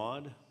make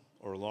broad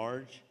or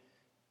large,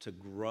 to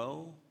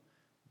grow,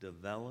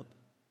 develop,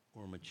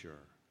 or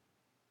mature.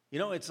 You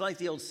know, it's like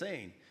the old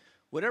saying,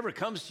 whatever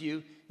comes to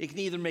you, it can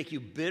either make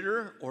you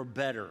bitter or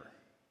better,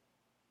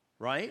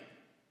 right?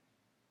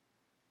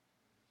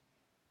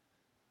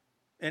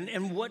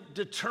 And what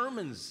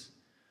determines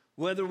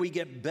whether we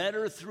get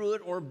better through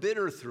it or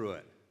bitter through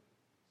it?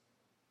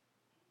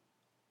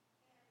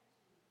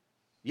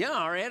 Yeah,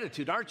 our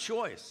attitude, our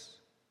choice.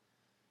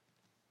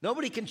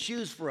 Nobody can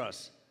choose for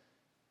us,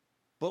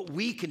 but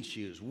we can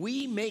choose.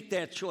 We make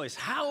that choice.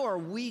 How are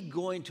we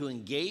going to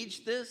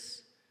engage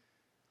this?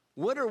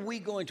 What are we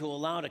going to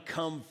allow to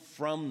come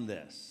from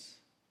this?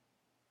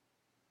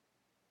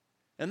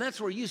 And that's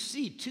where you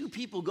see two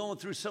people going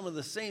through some of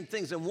the same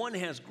things, and one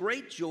has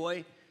great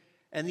joy,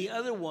 and the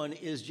other one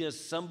is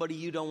just somebody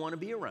you don't want to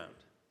be around.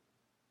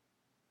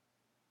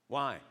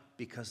 Why?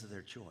 Because of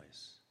their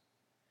choice,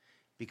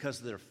 because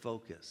of their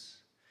focus,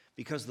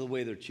 because of the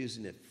way they're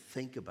choosing to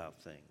think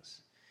about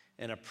things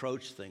and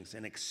approach things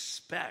and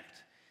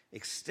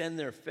extend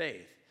their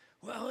faith.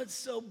 Well, it's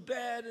so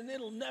bad and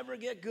it'll never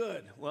get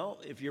good. Well,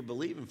 if you're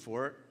believing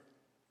for it,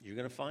 you're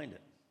going to find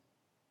it.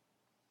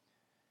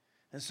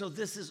 And so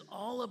this is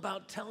all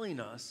about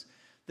telling us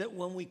that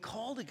when we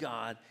call to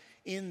God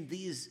in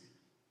these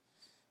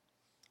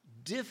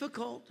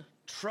difficult,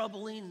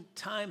 troubling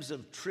times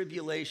of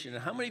tribulation,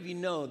 and how many of you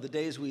know the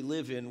days we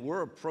live in,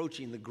 we're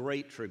approaching the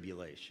Great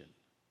Tribulation,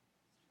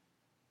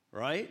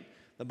 right?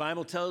 The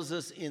Bible tells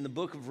us in the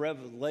book of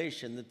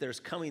Revelation that there's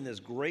coming this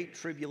great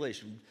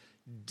tribulation,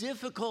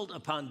 difficult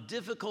upon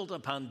difficult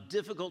upon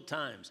difficult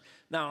times.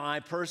 Now, I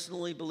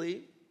personally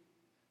believe,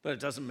 but it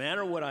doesn't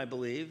matter what I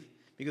believe,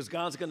 because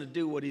God's going to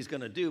do what he's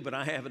going to do, but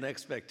I have an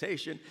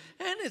expectation,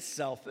 and it's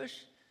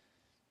selfish.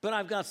 But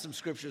I've got some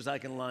scriptures I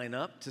can line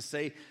up to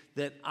say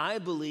that I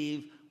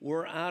believe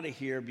we're out of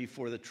here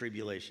before the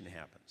tribulation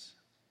happens.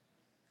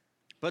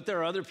 But there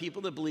are other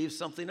people that believe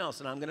something else,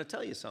 and I'm going to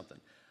tell you something.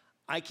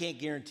 I can't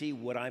guarantee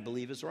what I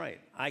believe is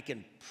right. I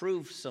can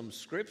prove some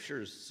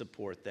scriptures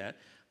support that,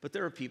 but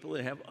there are people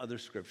that have other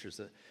scriptures.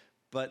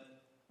 But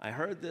I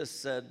heard this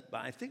said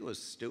by, I think it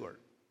was Stewart,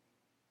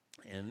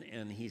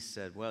 and he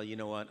said, well, you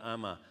know what,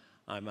 I'm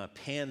a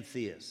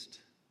pantheist.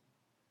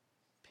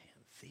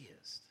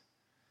 Pantheist?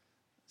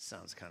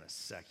 Sounds kind of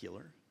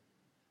secular.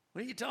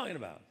 What are you talking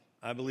about?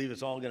 I believe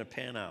it's all going to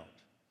pan out.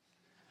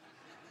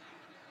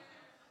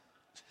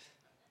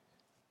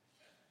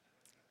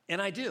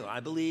 And I do. I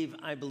believe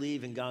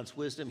in God's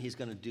wisdom. He's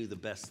going to do the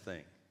best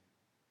thing.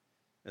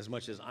 As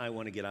much as I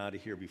want to get out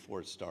of here before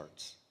it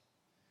starts.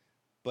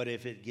 But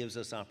if it gives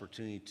us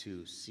opportunity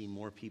to see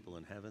more people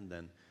in heaven,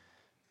 then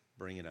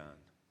bring it on.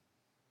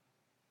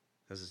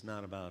 Because it's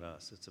not about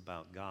us. It's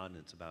about God and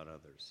it's about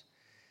others.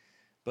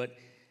 But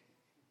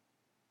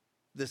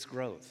this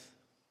growth,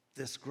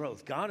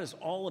 God is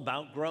all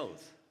about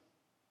growth.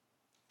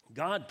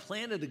 God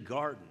planted a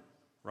garden,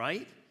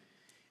 right?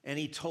 And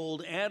he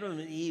told Adam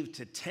and Eve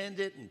to tend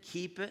it and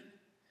keep it.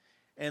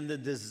 And the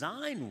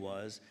design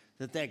was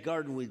that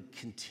garden would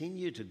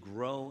continue to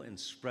grow and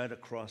spread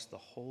across the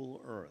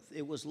whole earth.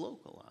 It was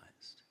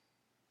localized.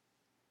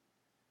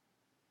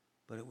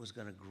 But it was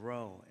going to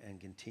grow and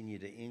continue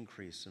to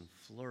increase and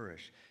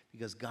flourish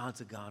because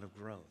God's a God of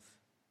growth.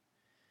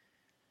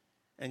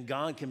 And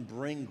God can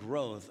bring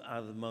growth out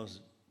of the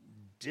most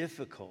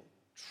difficult,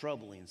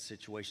 troubling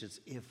situations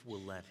if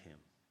we'll let him.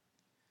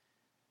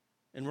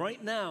 And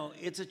right now,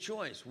 it's a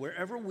choice.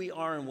 Wherever we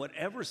are in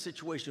whatever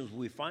situations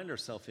we find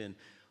ourselves in,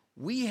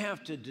 we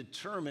have to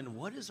determine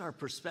what is our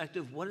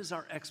perspective, what is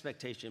our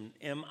expectation.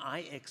 Am I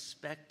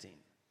expecting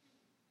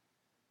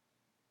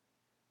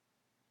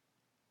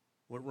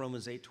what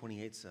Romans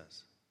 8:28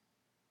 says?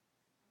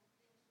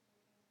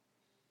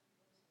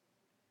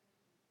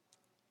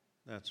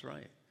 That's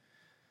right.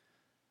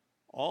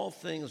 All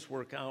things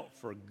work out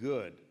for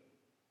good.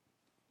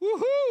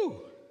 Woohoo!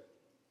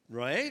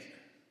 Right?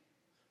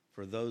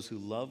 For those who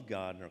love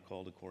God and are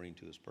called according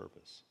to his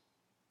purpose.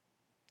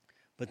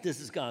 But this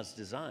is God's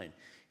design.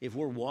 If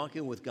we're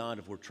walking with God,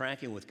 if we're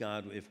tracking with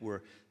God, if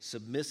we're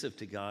submissive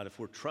to God, if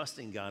we're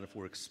trusting God, if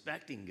we're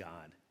expecting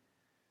God,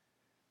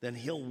 then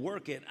he'll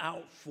work it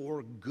out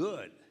for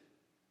good.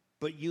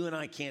 But you and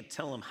I can't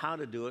tell him how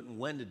to do it and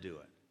when to do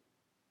it.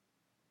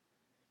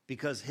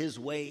 Because his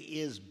way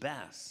is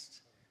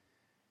best.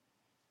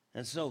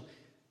 And so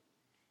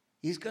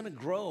he's going to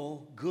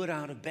grow good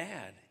out of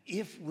bad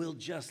if we'll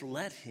just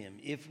let him,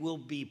 if we'll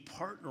be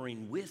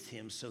partnering with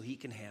him so he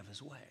can have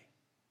his way.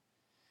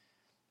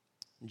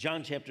 In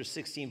John chapter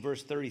 16,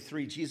 verse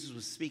 33, Jesus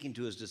was speaking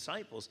to his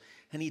disciples,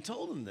 and he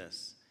told them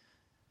this.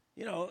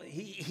 You know,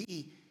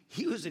 he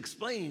was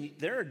explaining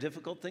there are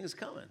difficult things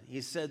coming.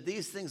 He said,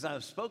 these things I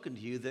have spoken to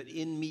you, that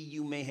in me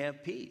you may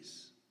have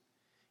peace.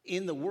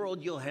 In the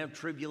world you'll have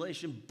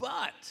tribulation,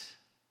 but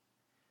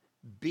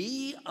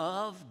be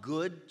of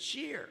good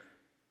cheer.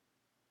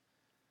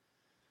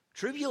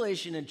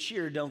 Tribulation and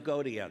cheer don't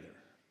go together,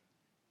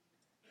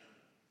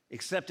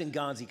 except in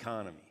God's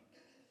economy.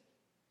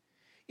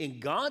 In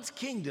God's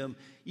kingdom,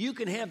 you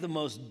can have the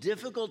most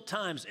difficult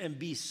times and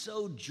be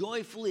so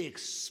joyfully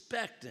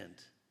expectant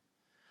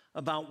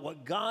about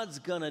what God's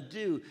going to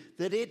do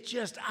that it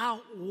just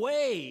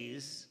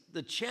outweighs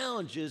the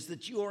challenges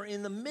that you are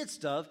in the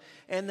midst of.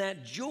 And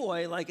that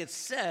joy, like it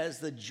says,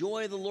 the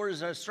joy of the Lord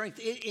is our strength.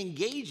 It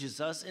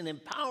engages us and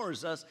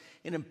empowers us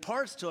and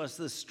imparts to us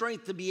the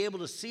strength to be able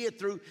to see it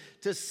through,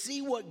 to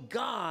see what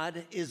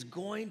God is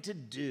going to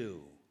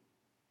do.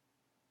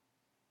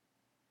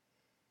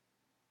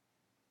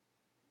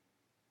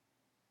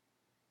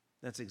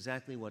 That's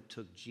exactly what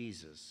took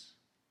Jesus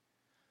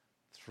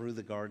through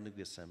the Garden of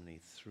Gethsemane,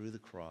 through the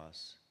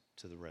cross,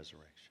 to the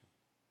resurrection.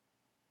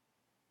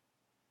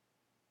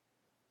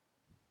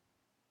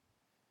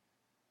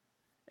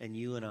 And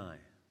you and I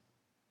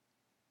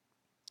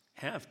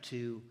have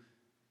to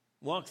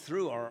walk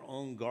through our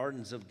own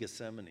gardens of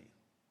Gethsemane.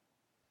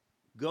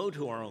 Go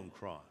to our own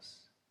cross.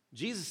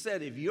 Jesus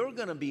said, if you're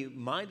going to be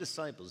my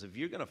disciples, if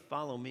you're going to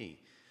follow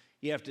me,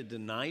 you have to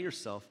deny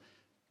yourself,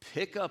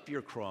 pick up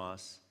your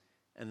cross,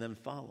 and then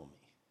follow me.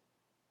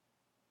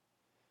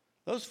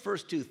 Those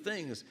first two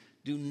things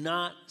do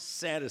not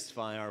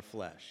satisfy our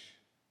flesh.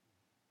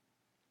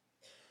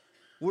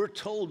 We're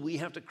told we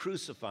have to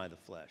crucify the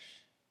flesh.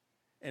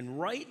 And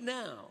right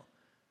now,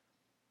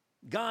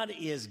 God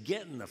is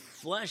getting the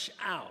flesh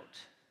out,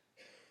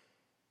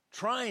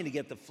 trying to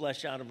get the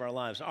flesh out of our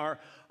lives,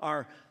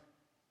 our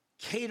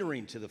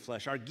catering to the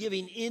flesh, our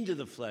giving into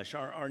the flesh,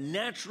 our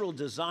natural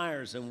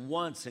desires and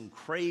wants and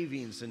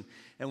cravings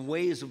and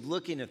ways of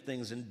looking at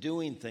things and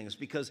doing things.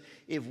 Because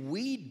if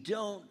we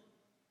don't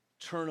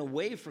turn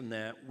away from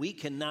that, we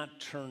cannot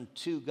turn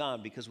to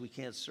God because we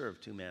can't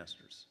serve two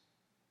masters.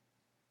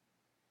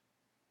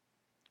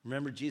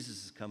 Remember,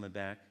 Jesus is coming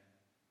back.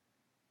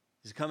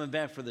 He's coming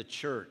back for the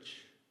church.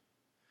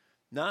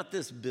 Not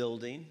this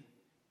building,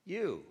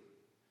 you.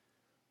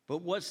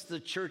 But what's the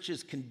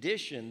church's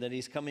condition that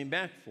he's coming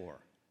back for?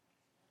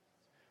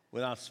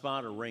 Without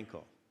spot or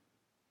wrinkle.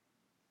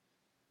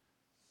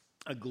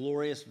 A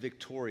glorious,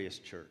 victorious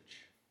church.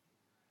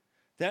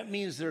 That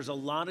means there's a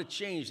lot of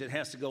change that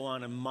has to go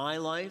on in my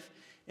life,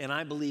 and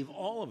I believe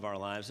all of our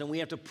lives. And we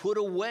have to put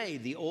away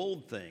the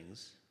old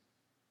things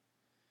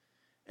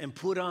and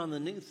put on the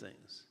new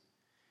things.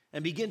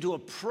 And begin to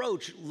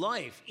approach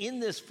life in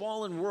this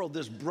fallen world,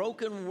 this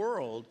broken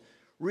world,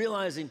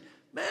 realizing,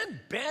 man,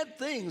 bad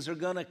things are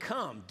going to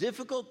come.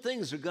 Difficult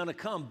things are going to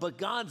come. But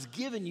God's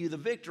given you the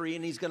victory,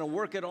 and he's going to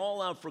work it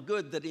all out for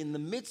good. That in the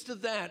midst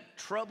of that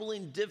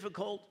troubling,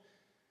 difficult,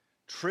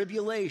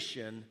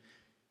 tribulation,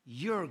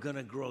 you're going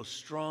to grow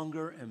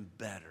stronger and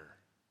better.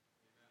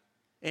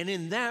 And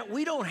in that,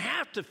 we don't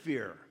have to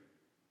fear.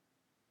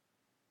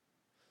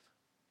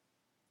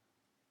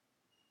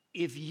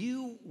 If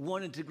you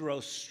wanted to grow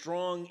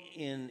strong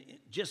in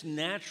just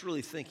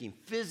naturally thinking,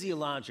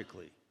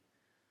 physiologically,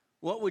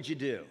 what would you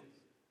do?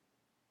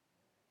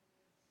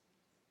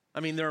 I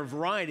mean, there are a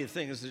variety of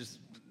things. There's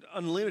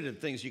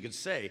unlimited things you could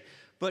say.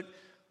 But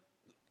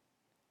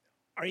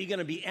are you going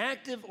to be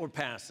active or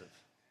passive?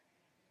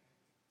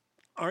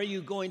 Are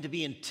you going to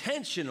be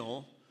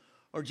intentional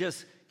or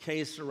just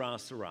que sera,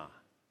 sera?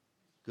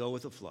 Go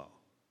with the flow.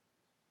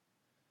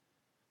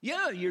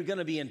 Yeah, you're going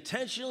to be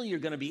intentional, you're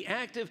going to be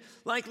active.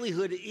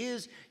 Likelihood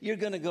is you're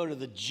going to go to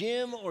the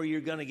gym, or you're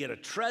going to get a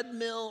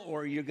treadmill,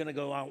 or you're going to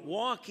go out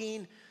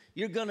walking.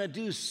 You're going to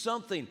do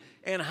something.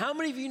 And how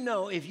many of you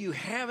know if you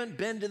haven't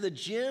been to the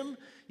gym,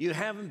 you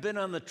haven't been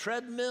on the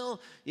treadmill,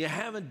 you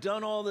haven't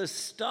done all this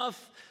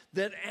stuff,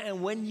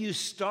 and when you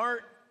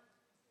start,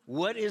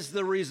 what is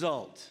the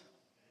result?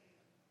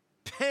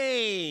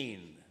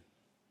 Pain.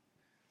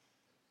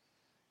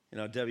 You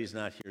know, Debbie's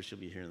not here. She'll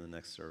be here in the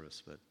next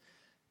service, but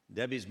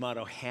Debbie's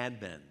motto had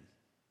been,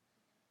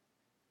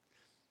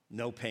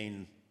 no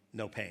pain,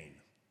 no pain.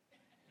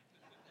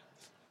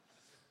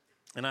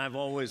 And I've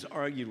always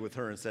argued with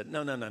her and said,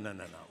 no.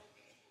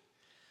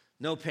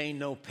 No pain,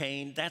 no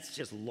pain. That's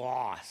just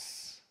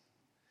loss.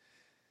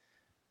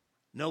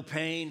 No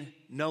pain,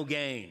 no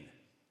gain.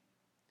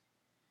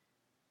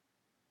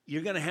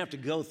 You're going to have to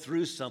go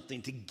through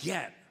something to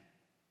get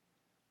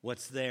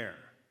what's there.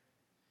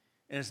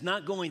 And it's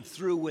not going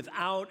through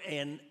without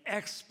an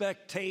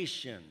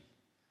expectation.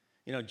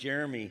 You know,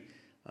 Jeremy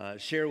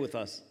shared with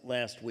us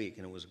last week,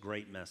 and it was a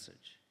great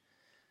message.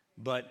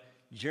 But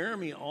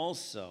Jeremy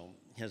also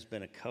has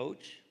been a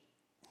coach.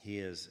 He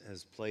has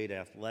played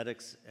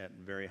athletics at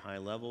very high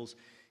levels.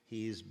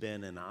 He's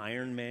been an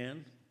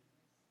Ironman.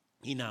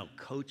 He now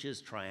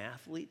coaches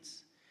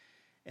triathletes.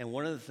 And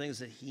one of the things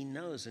that he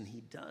knows and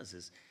he does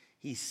is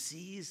he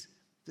sees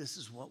this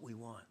is what we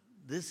want.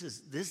 This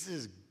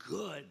is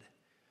good.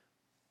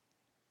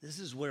 This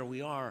is where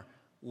we are.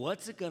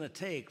 What's it going to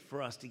take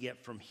for us to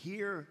get from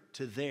here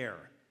to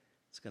there?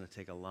 It's going to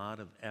take a lot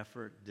of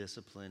effort,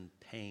 discipline,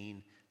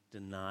 pain,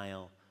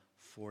 denial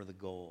for the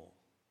goal.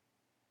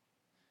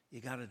 You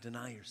got to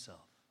deny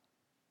yourself.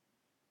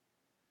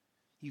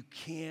 You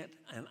can't,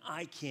 and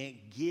I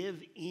can't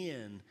give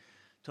in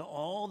to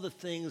all the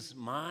things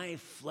my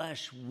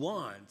flesh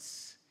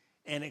wants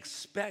and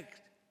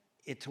expect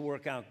it to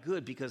work out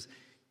good, because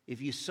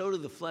if you sow to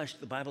the flesh,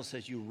 the Bible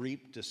says you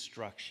reap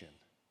destruction.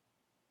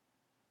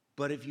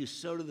 But if you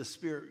sow to the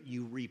Spirit,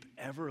 you reap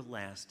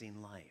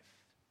everlasting life.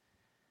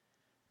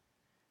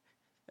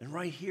 And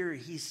right here,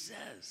 he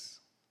says,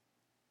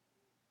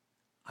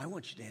 I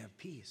want you to have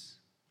peace.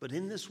 But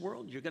in this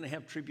world, you're going to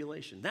have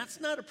tribulation. That's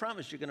not a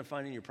promise you're going to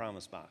find in your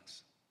promise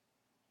box.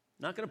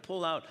 Not going to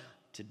pull out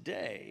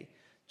today.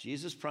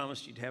 Jesus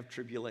promised you'd have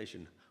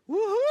tribulation.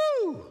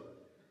 Woohoo!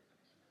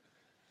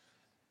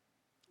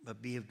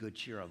 But be of good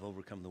cheer. I've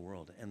overcome the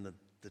world. And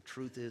the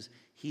truth is,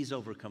 he's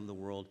overcome the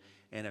world.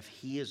 And if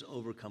he has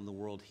overcome the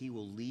world, he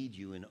will lead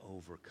you in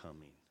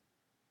overcoming.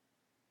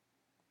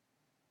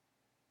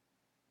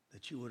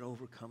 That you would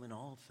overcome in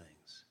all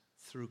things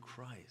through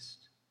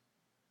Christ.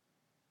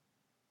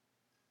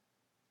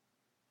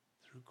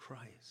 Through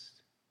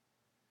Christ.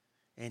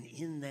 And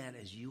in that,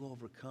 as you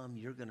overcome,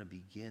 you're going to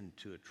begin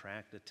to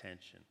attract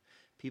attention.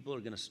 People are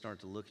going to start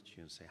to look at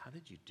you and say, how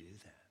did you do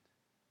that?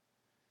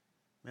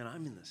 Man,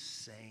 I'm in the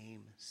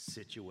same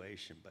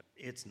situation, but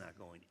it's not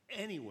going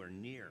anywhere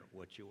near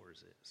what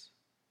yours is.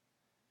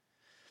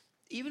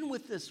 Even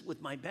with this,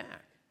 with my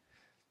back,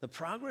 the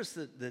progress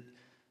that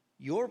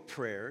your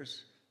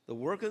prayers, the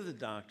work of the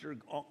doctor,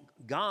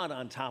 God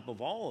on top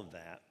of all of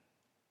that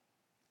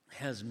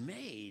has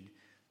made,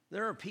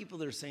 there are people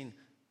that are saying,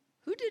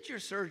 who did your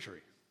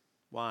surgery?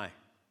 Why?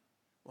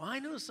 Well, I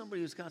know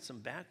somebody who's got some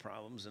back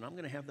problems, and I'm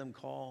going to have them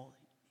call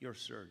your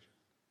surgeon.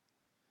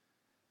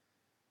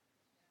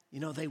 You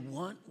know, they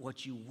want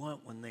what you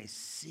want when they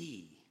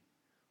see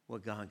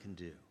what God can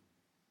do.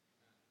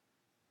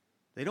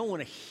 They don't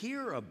want to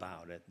hear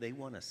about it. They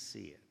want to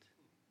see it.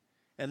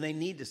 And they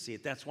need to see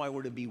it. That's why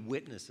we're to be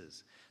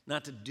witnesses,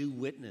 not to do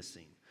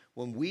witnessing.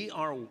 When we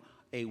are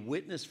a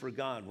witness for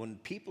God, when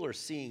people are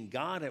seeing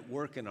God at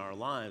work in our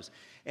lives,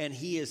 and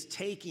he is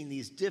taking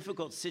these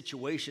difficult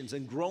situations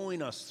and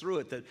growing us through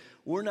it, that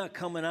we're not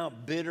coming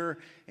out bitter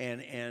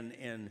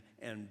and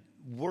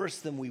worse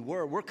than we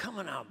were. We're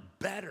coming out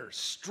better,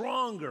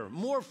 stronger,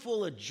 more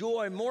full of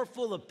joy, more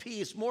full of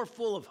peace, more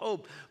full of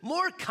hope,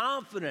 more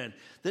confident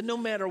that no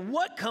matter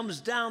what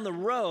comes down the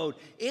road,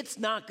 it's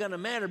not going to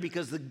matter,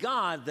 because the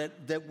God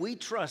that we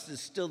trust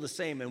is still the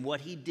same, and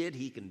what he did,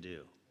 he can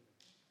do.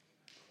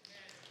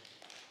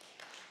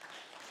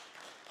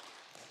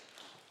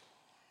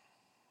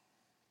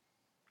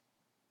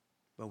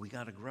 But we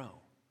got to grow.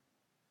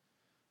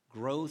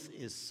 Growth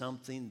is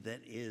something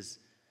that is,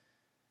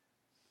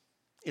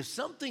 if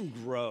something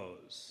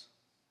grows,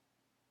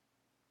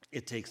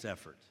 it takes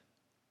effort,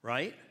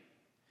 right?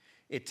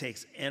 It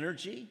takes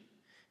energy.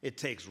 It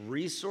takes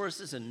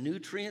resources and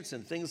nutrients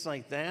and things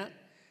like that.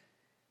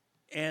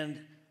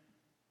 And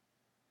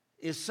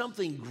if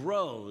something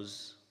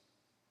grows,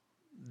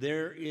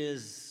 there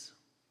is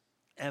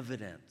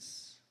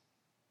evidence,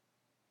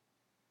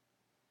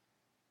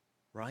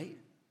 right?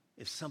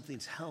 If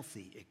something's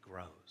healthy, it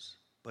grows.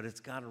 But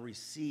it's got to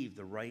receive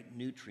the right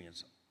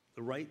nutrients,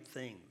 the right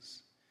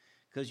things.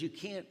 Because you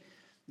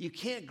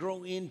can't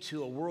grow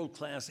into a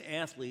world-class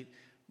athlete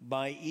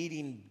by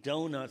eating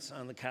donuts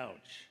on the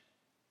couch,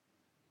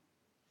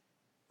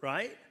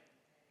 right?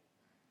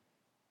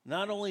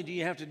 Not only do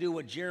you have to do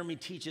what Jeremy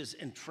teaches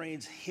and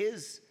trains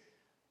his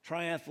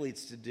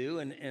triathletes to do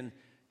and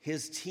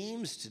his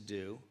teams to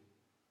do,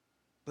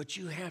 but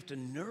you have to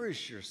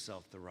nourish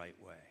yourself the right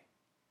way.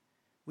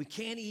 We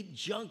can't eat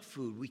junk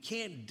food. We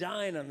can't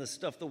dine on the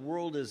stuff the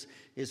world is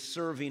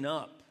serving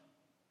up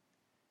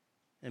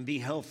and be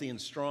healthy and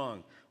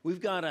strong.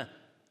 We've got to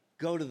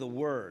go to the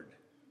Word.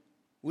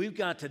 We've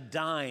got to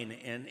dine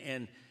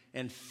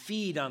and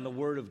feed on the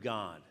Word of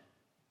God.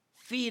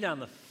 Feed on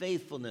the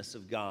faithfulness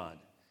of God.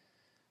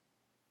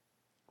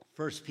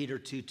 1 Peter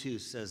 2:2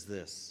 says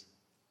this,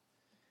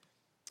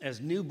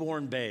 as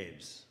newborn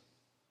babes,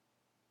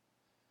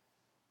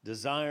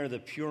 desire the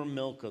pure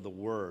milk of the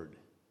Word,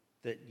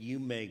 that you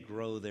may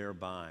grow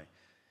thereby.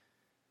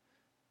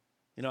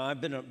 You know,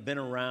 I've been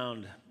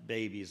around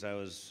babies. I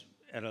was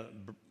at a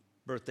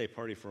birthday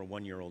party for a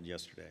 1-year-old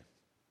yesterday.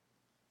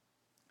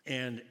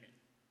 And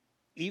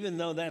even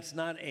though that's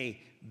not a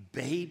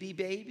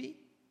baby,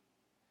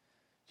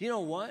 you know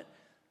what?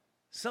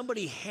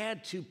 Somebody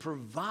had to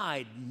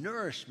provide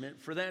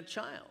nourishment for that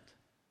child.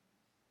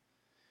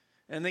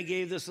 And they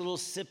gave this little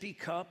sippy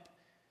cup,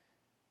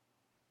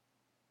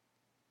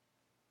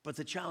 but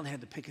the child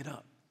had to pick it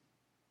up.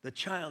 The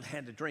child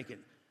had to drink it.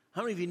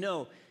 How many of you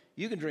know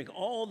you can drink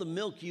all the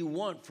milk you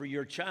want for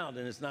your child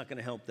and it's not going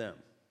to help them?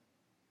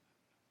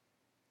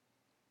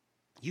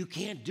 You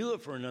can't do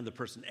it for another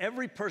person.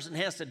 Every person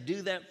has to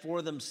do that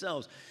for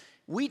themselves.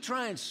 We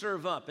try and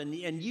serve up, and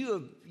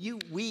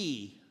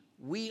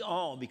we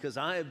all, because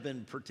I have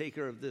been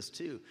partaker of this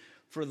too,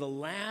 for the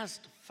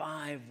last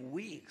 5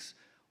 weeks,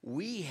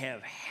 we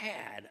have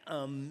had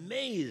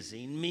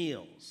amazing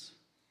meals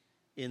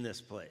in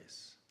this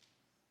place.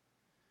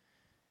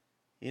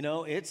 You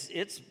know, it's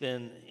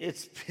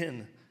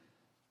been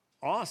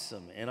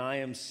awesome, and I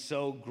am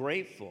so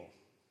grateful.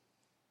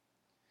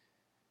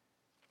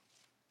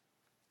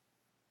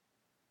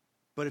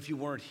 But if you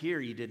weren't here,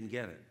 you didn't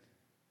get it.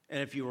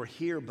 And if you were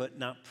here but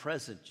not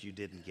present, you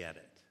didn't get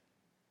it.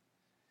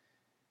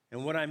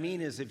 And what I mean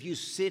is, if you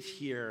sit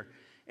here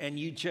and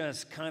you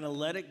just kind of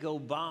let it go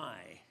by,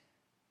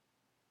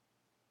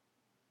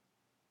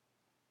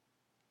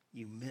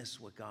 you miss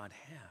what God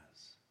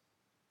has.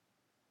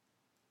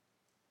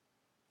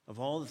 Of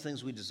all the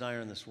things we desire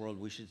in this world,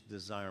 we should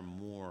desire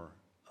more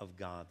of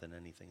God than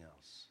anything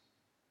else.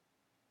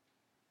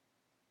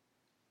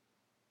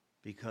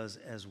 Because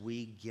as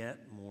we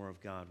get more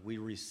of God, we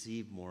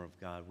receive more of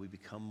God, we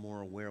become more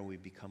aware, we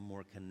become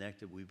more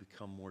connected, we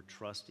become more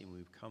trusting, we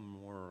become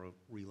more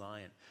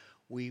reliant,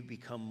 we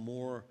become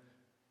more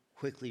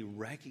quickly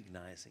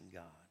recognizing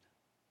God.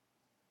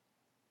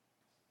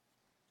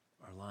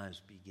 Our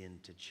lives begin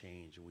to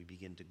change, and we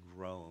begin to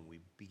grow, and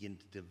we begin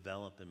to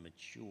develop and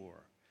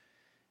mature,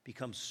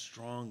 become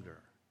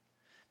stronger,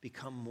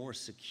 become more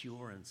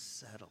secure and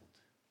settled,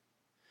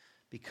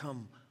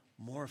 become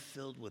more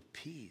filled with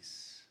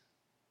peace,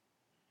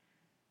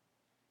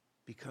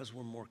 because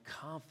we're more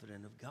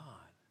confident of God,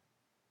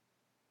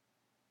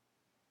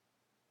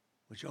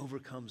 which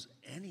overcomes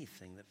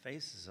anything that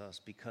faces us,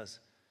 because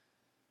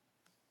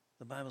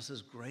the Bible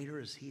says, greater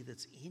is he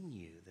that's in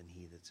you than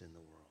he that's in the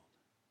world.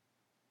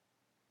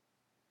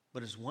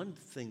 But it's one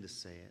thing to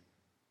say it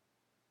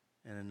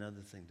and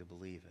another thing to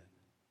believe it.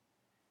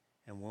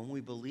 And when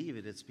we believe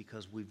it, it's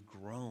because we've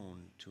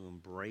grown to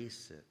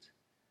embrace it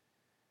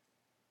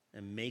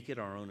and make it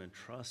our own and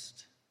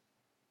trust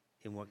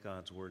in what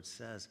God's word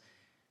says.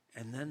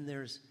 And then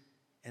there's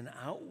an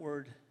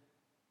outward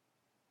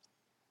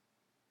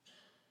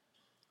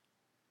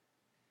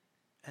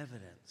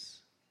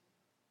evidence.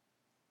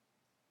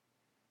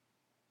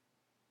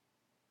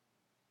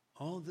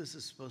 All of this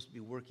is supposed to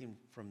be working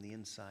from the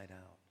inside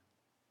out.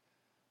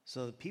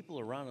 So the people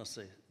around us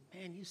say,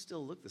 man, you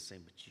still look the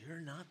same, but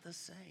you're not the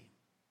same.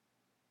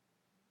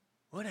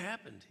 What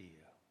happened to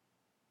you?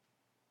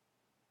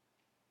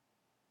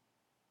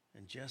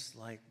 And just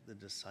like the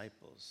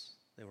disciples,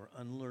 they were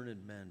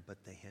unlearned men,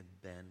 but they had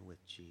been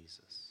with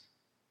Jesus.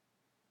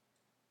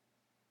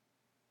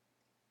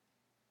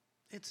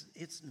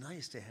 It's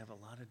nice to have a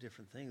lot of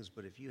different things,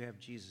 but if you have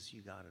Jesus,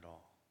 you got it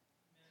all.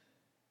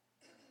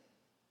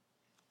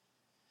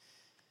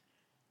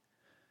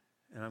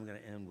 And I'm going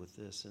to end with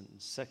this. In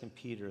 2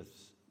 Peter,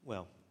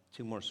 well,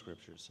 2 more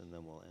scriptures, and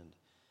then we'll end.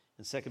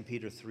 In 2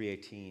 Peter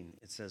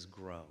 3:18, it says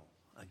grow.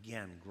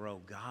 Again,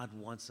 grow. God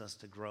wants us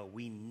to grow.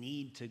 We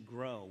need to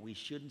grow. We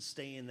shouldn't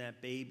stay in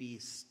that baby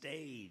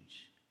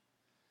stage.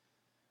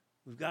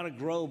 We've got to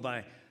grow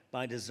by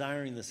by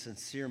desiring the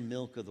sincere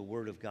milk of the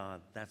Word of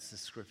God. That's the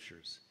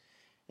Scriptures.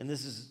 And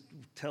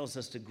tells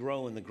us to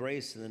grow in the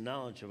grace and the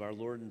knowledge of our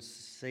Lord and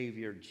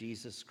Savior,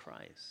 Jesus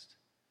Christ.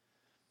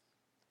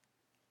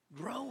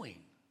 Growing.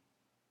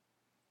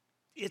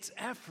 It's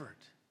effort.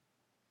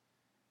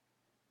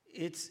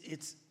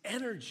 It's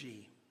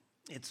energy.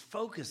 It's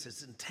focus.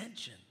 It's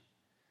intention.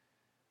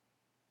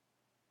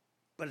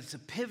 But it's a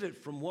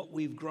pivot from what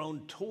we've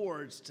grown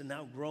towards to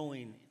now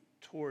growing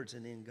towards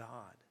and in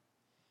God.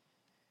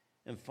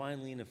 And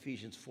finally, in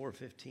Ephesians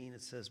 4:15,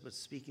 it says, "But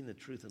speaking the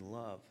truth in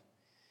love,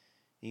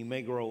 you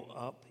may grow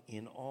up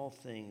in all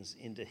things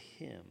into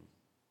Him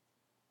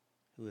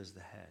who is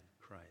the head,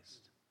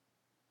 Christ."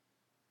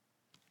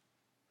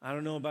 I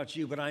don't know about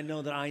you, but I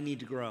know that I need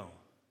to grow.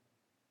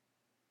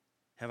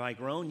 Have I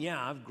grown?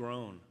 Yeah, I've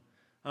grown.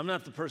 I'm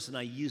not the person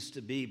I used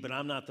to be, but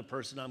I'm not the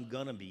person I'm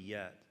going to be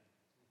yet.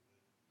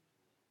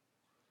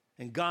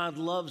 And God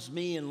loves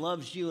me and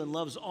loves you and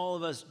loves all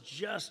of us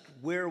just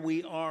where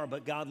we are,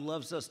 but God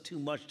loves us too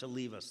much to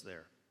leave us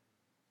there.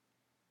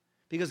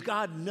 Because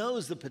God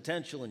knows the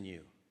potential in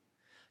you.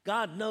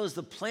 God knows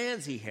the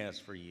plans He has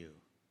for you.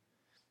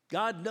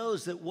 God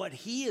knows that what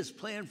He has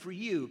planned for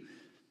you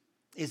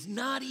is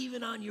not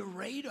even on your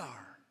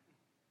radar.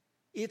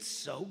 It's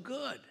so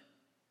good.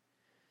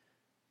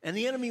 And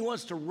the enemy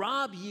wants to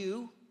rob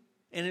you,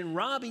 and in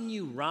robbing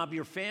you, rob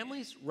your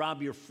families,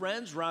 rob your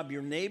friends, rob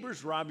your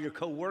neighbors, rob your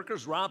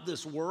co-workers, rob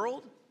this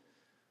world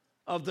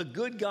of the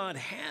good God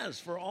has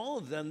for all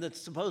of them that's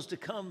supposed to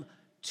come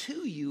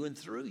to you and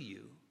through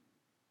you.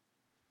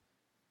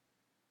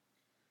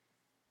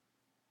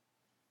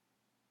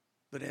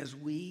 But as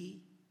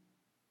we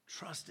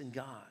trust in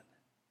God,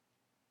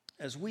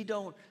 as we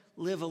don't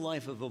live a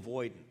life of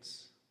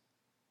avoidance.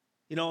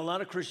 You know, a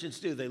lot of Christians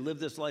do. They live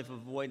this life of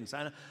avoidance.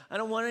 I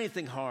don't want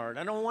anything hard.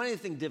 I don't want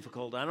anything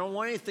difficult. I don't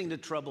want anything to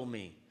trouble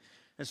me.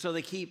 And so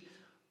they keep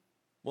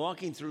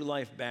walking through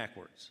life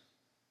backwards.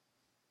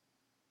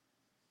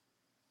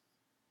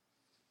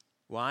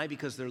 Why?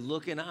 Because they're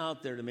looking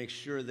out there to make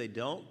sure they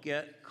don't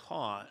get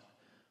caught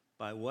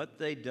by what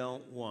they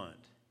don't want.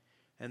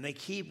 And they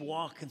keep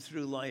walking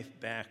through life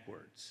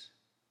backwards.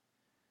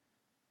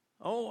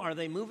 Oh, are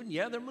they moving?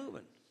 Yeah, they're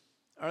moving.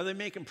 Are they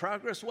making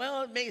progress?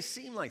 Well, it may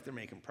seem like they're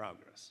making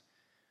progress.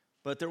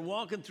 But they're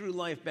walking through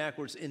life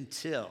backwards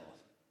until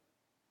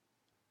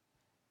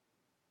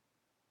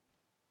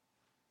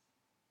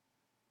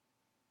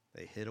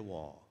they hit a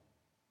wall.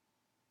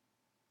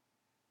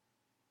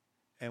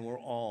 And we're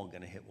all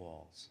going to hit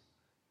walls.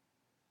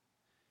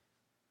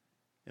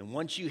 And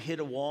once you hit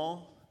a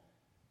wall,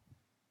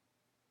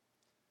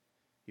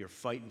 you're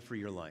fighting for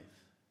your life.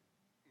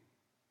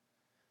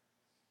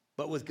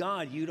 But with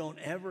God, you don't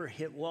ever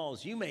hit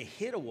walls. You may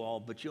hit a wall,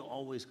 but you'll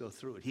always go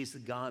through it. He's the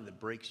God that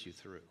breaks you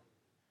through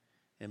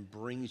and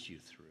brings you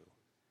through.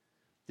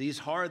 These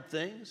hard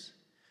things,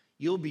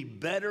 you'll be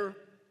better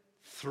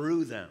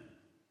through them,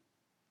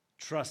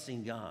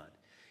 trusting God.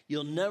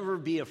 You'll never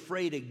be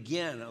afraid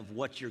again of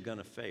what you're going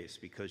to face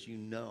because you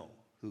know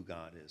who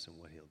God is and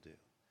what He'll do.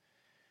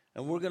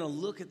 And we're going to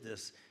look at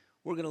this.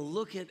 We're going to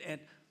look at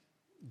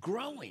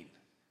growing.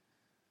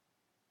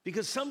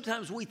 Because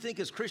sometimes we think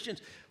as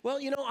Christians, well,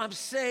 you know, I'm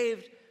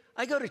saved.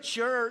 I go to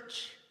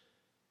church,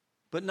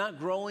 but not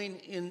growing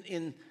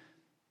in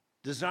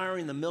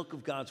desiring the milk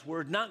of God's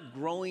word, not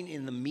growing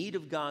in the meat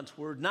of God's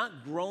word,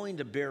 not growing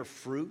to bear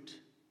fruit.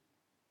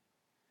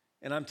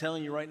 And I'm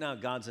telling you right now,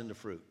 God's into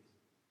fruit.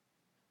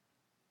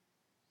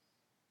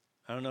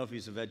 I don't know if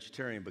He's a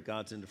vegetarian, but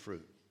God's into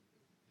fruit.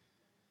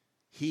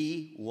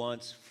 He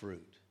wants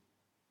fruit.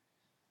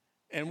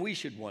 And we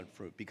should want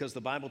fruit because the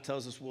Bible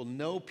tells us we'll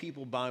know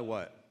people by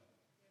what?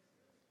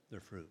 Their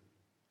fruit.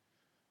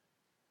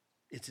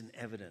 It's an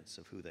evidence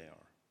of who they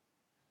are.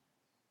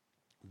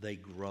 They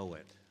grow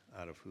it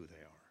out of who they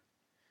are.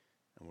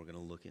 And we're going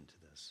to look into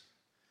this.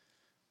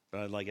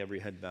 But I'd like every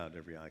head bowed,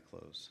 every eye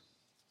closed.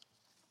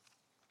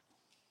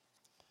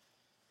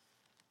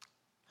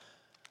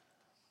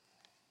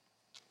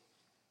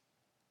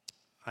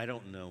 I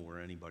don't know where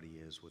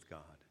anybody is with God.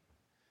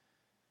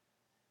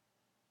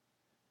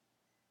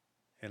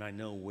 And I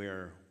know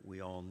where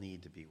we all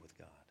need to be with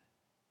God.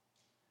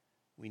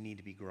 We need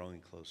to be growing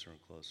closer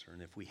and closer.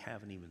 And if we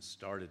haven't even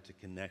started to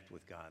connect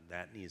with God,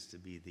 that needs to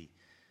be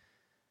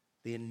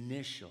the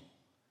initial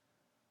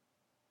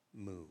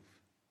move.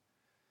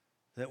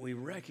 That we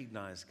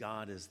recognize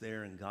God is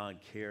there and God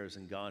cares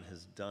and God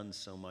has done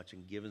so much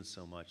and given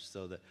so much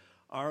so that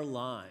our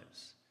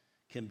lives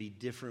can be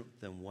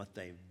different than what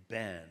they've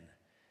been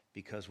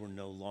because we're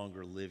no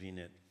longer living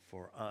it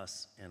for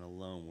us and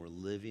alone. We're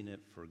living it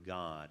for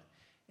God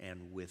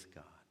and with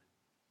God.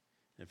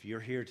 And if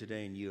you're here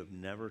today and you have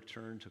never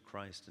turned to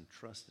Christ and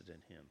trusted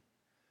in Him,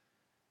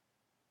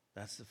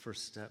 that's the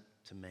first step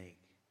to make.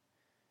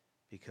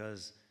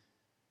 Because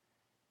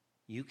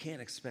you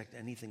can't expect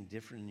anything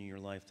different in your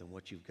life than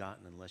what you've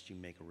gotten unless you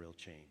make a real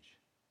change.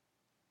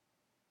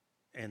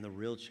 And the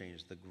real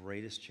change, the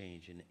greatest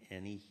change in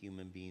any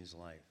human being's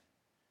life,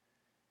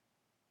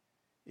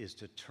 is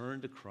to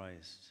turn to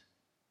Christ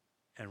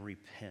and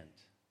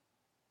repent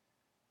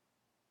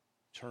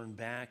turn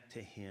back to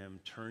him,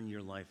 turn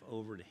your life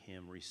over to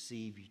him,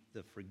 receive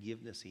the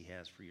forgiveness he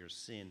has for your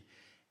sin,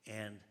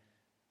 and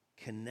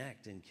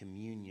connect in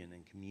communion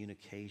and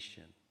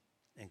communication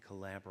and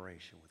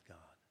collaboration with God.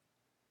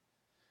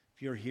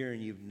 If you're here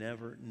and you've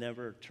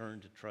never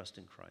turned to trust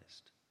in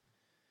Christ,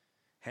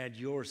 had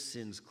your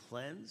sins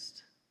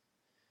cleansed,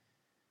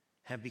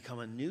 have become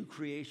a new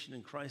creation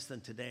in Christ,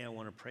 then today I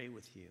want to pray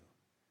with you.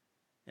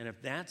 And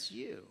if that's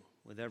you,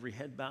 with every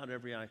head bowed,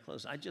 every eye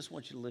closed, I just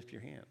want you to lift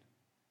your hand.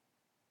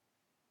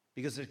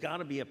 Because there's got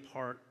to be a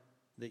part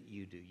that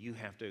you do. You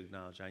have to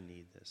acknowledge, I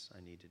need this. I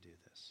need to do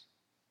this.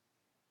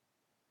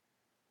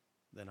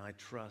 Then I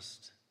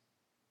trust,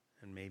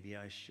 and maybe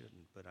I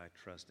shouldn't, but I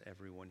trust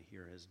everyone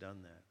here has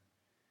done that.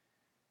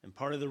 And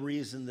part of the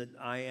reason that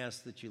I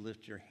ask that you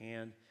lift your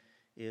hand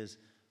is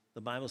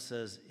the Bible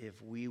says if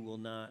we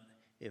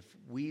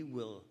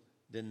will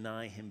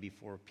deny him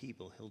before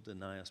people, he'll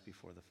deny us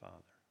before the Father.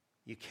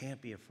 You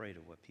can't be afraid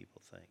of what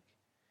people think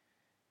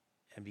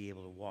and be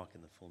able to walk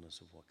in the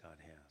fullness of what God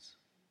has.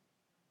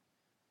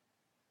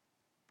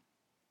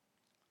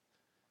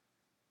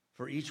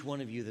 For each one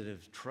of you that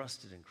have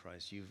trusted in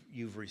Christ,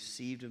 you've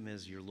received him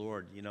as your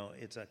Lord. You know,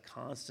 it's a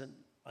constant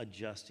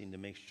adjusting to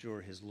make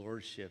sure his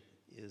lordship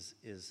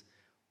is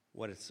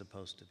what it's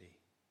supposed to be.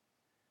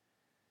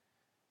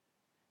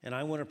 And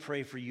I want to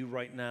pray for you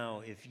right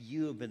now. If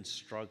you have been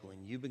struggling,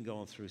 you've been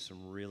going through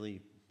some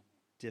really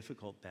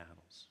difficult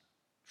battles,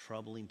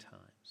 troubling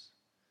times,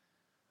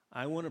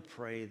 I want to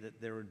pray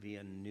that there would be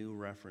a new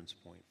reference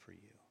point for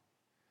you,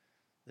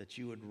 that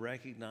you would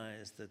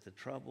recognize that the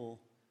trouble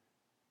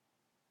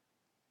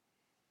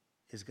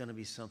is going to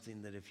be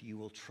something that if you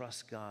will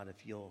trust God,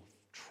 if you'll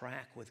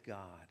track with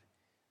God,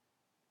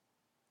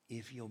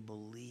 if you'll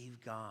believe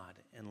God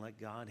and let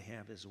God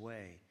have his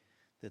way,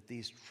 that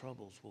these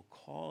troubles will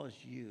cause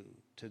you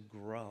to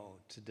grow,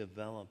 to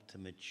develop, to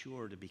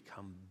mature, to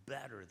become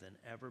better than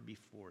ever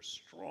before,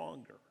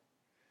 stronger,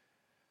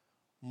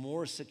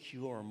 more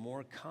secure,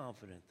 more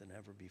confident than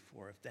ever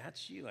before. If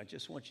that's you, I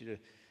just want you to,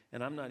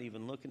 and I'm not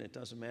even looking, it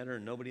doesn't matter,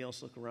 and nobody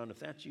else look around. If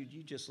that's you,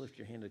 you just lift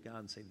your hand to God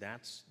and say,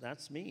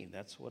 that's me,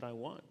 that's what I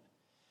want.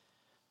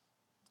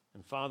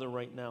 And Father,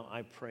 right now,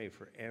 I pray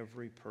for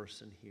every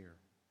person here,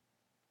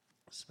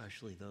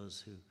 especially those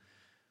who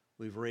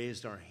we've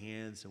raised our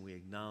hands and we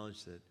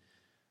acknowledge that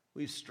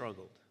we've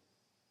struggled.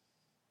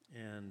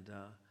 And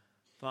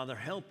Father,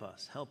 help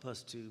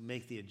us to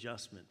make the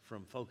adjustment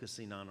from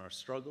focusing on our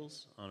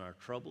struggles, on our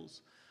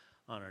troubles,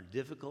 on our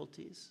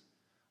difficulties,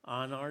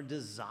 on our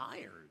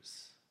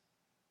desires.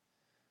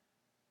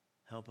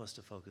 Help us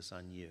to focus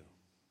on you,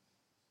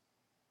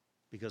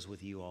 because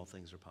with you all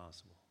things are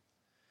possible.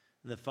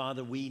 And that,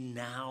 Father, we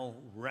now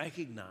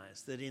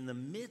recognize that in the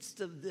midst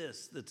of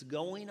this that's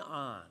going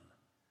on,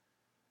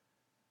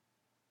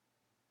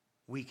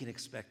 we can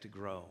expect to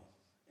grow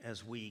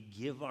as we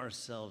give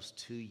ourselves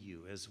to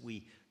you, as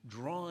we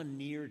draw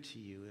near to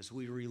you, as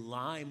we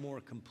rely more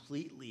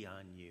completely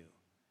on you,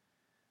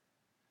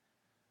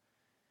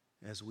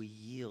 as we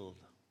yield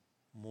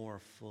more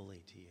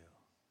fully to you.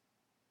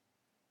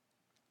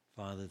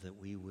 Father, that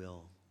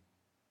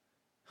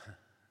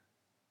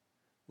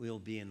we'll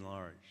be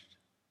enlarged.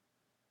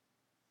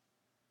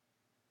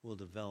 We'll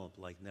develop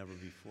like never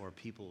before.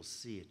 People will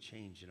see a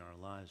change in our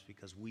lives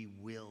because we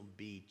will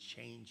be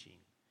changing,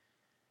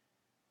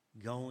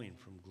 going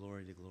from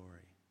glory to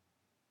glory.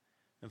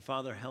 And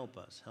Father, help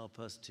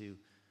us to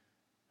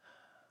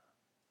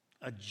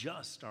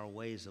adjust our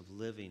ways of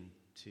living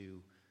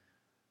to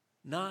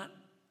not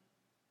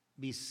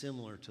be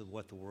similar to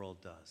what the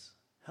world does.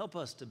 Help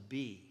us to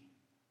be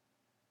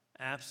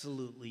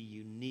absolutely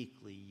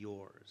uniquely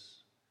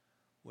yours,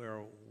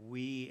 where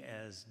we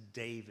as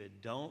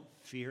David don't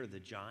fear the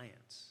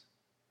giants.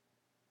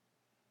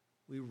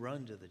 We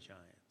run to the giants.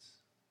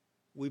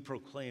 We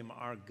proclaim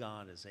our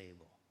God is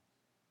able.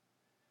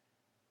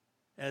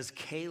 As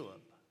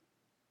Caleb,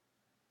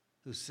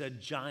 who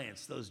said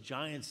giants, those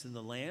giants in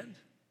the land,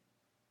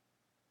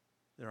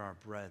 they're our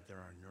bread, they're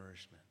our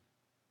nourishment.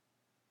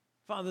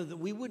 Father, that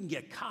we wouldn't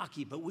get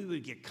cocky, but we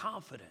would get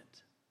confident.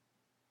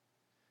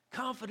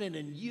 Confident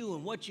in you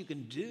and what you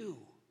can do.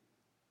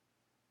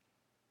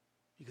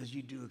 Because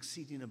you do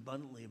exceeding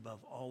abundantly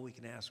above all we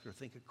can ask or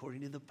think,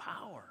 according to the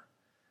power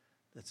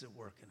that's at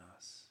work in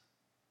us.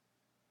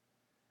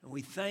 And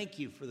we thank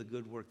you for the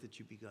good work that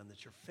you've begun,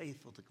 that you're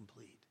faithful to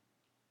complete.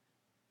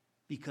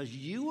 Because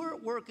you are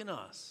at work in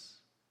us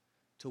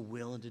to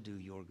will and to do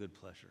your good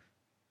pleasure.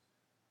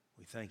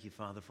 We thank you,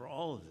 Father, for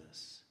all of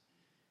this.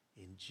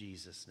 In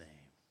Jesus' name,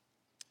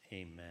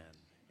 amen,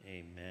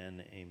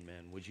 amen,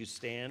 amen. Would you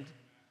stand?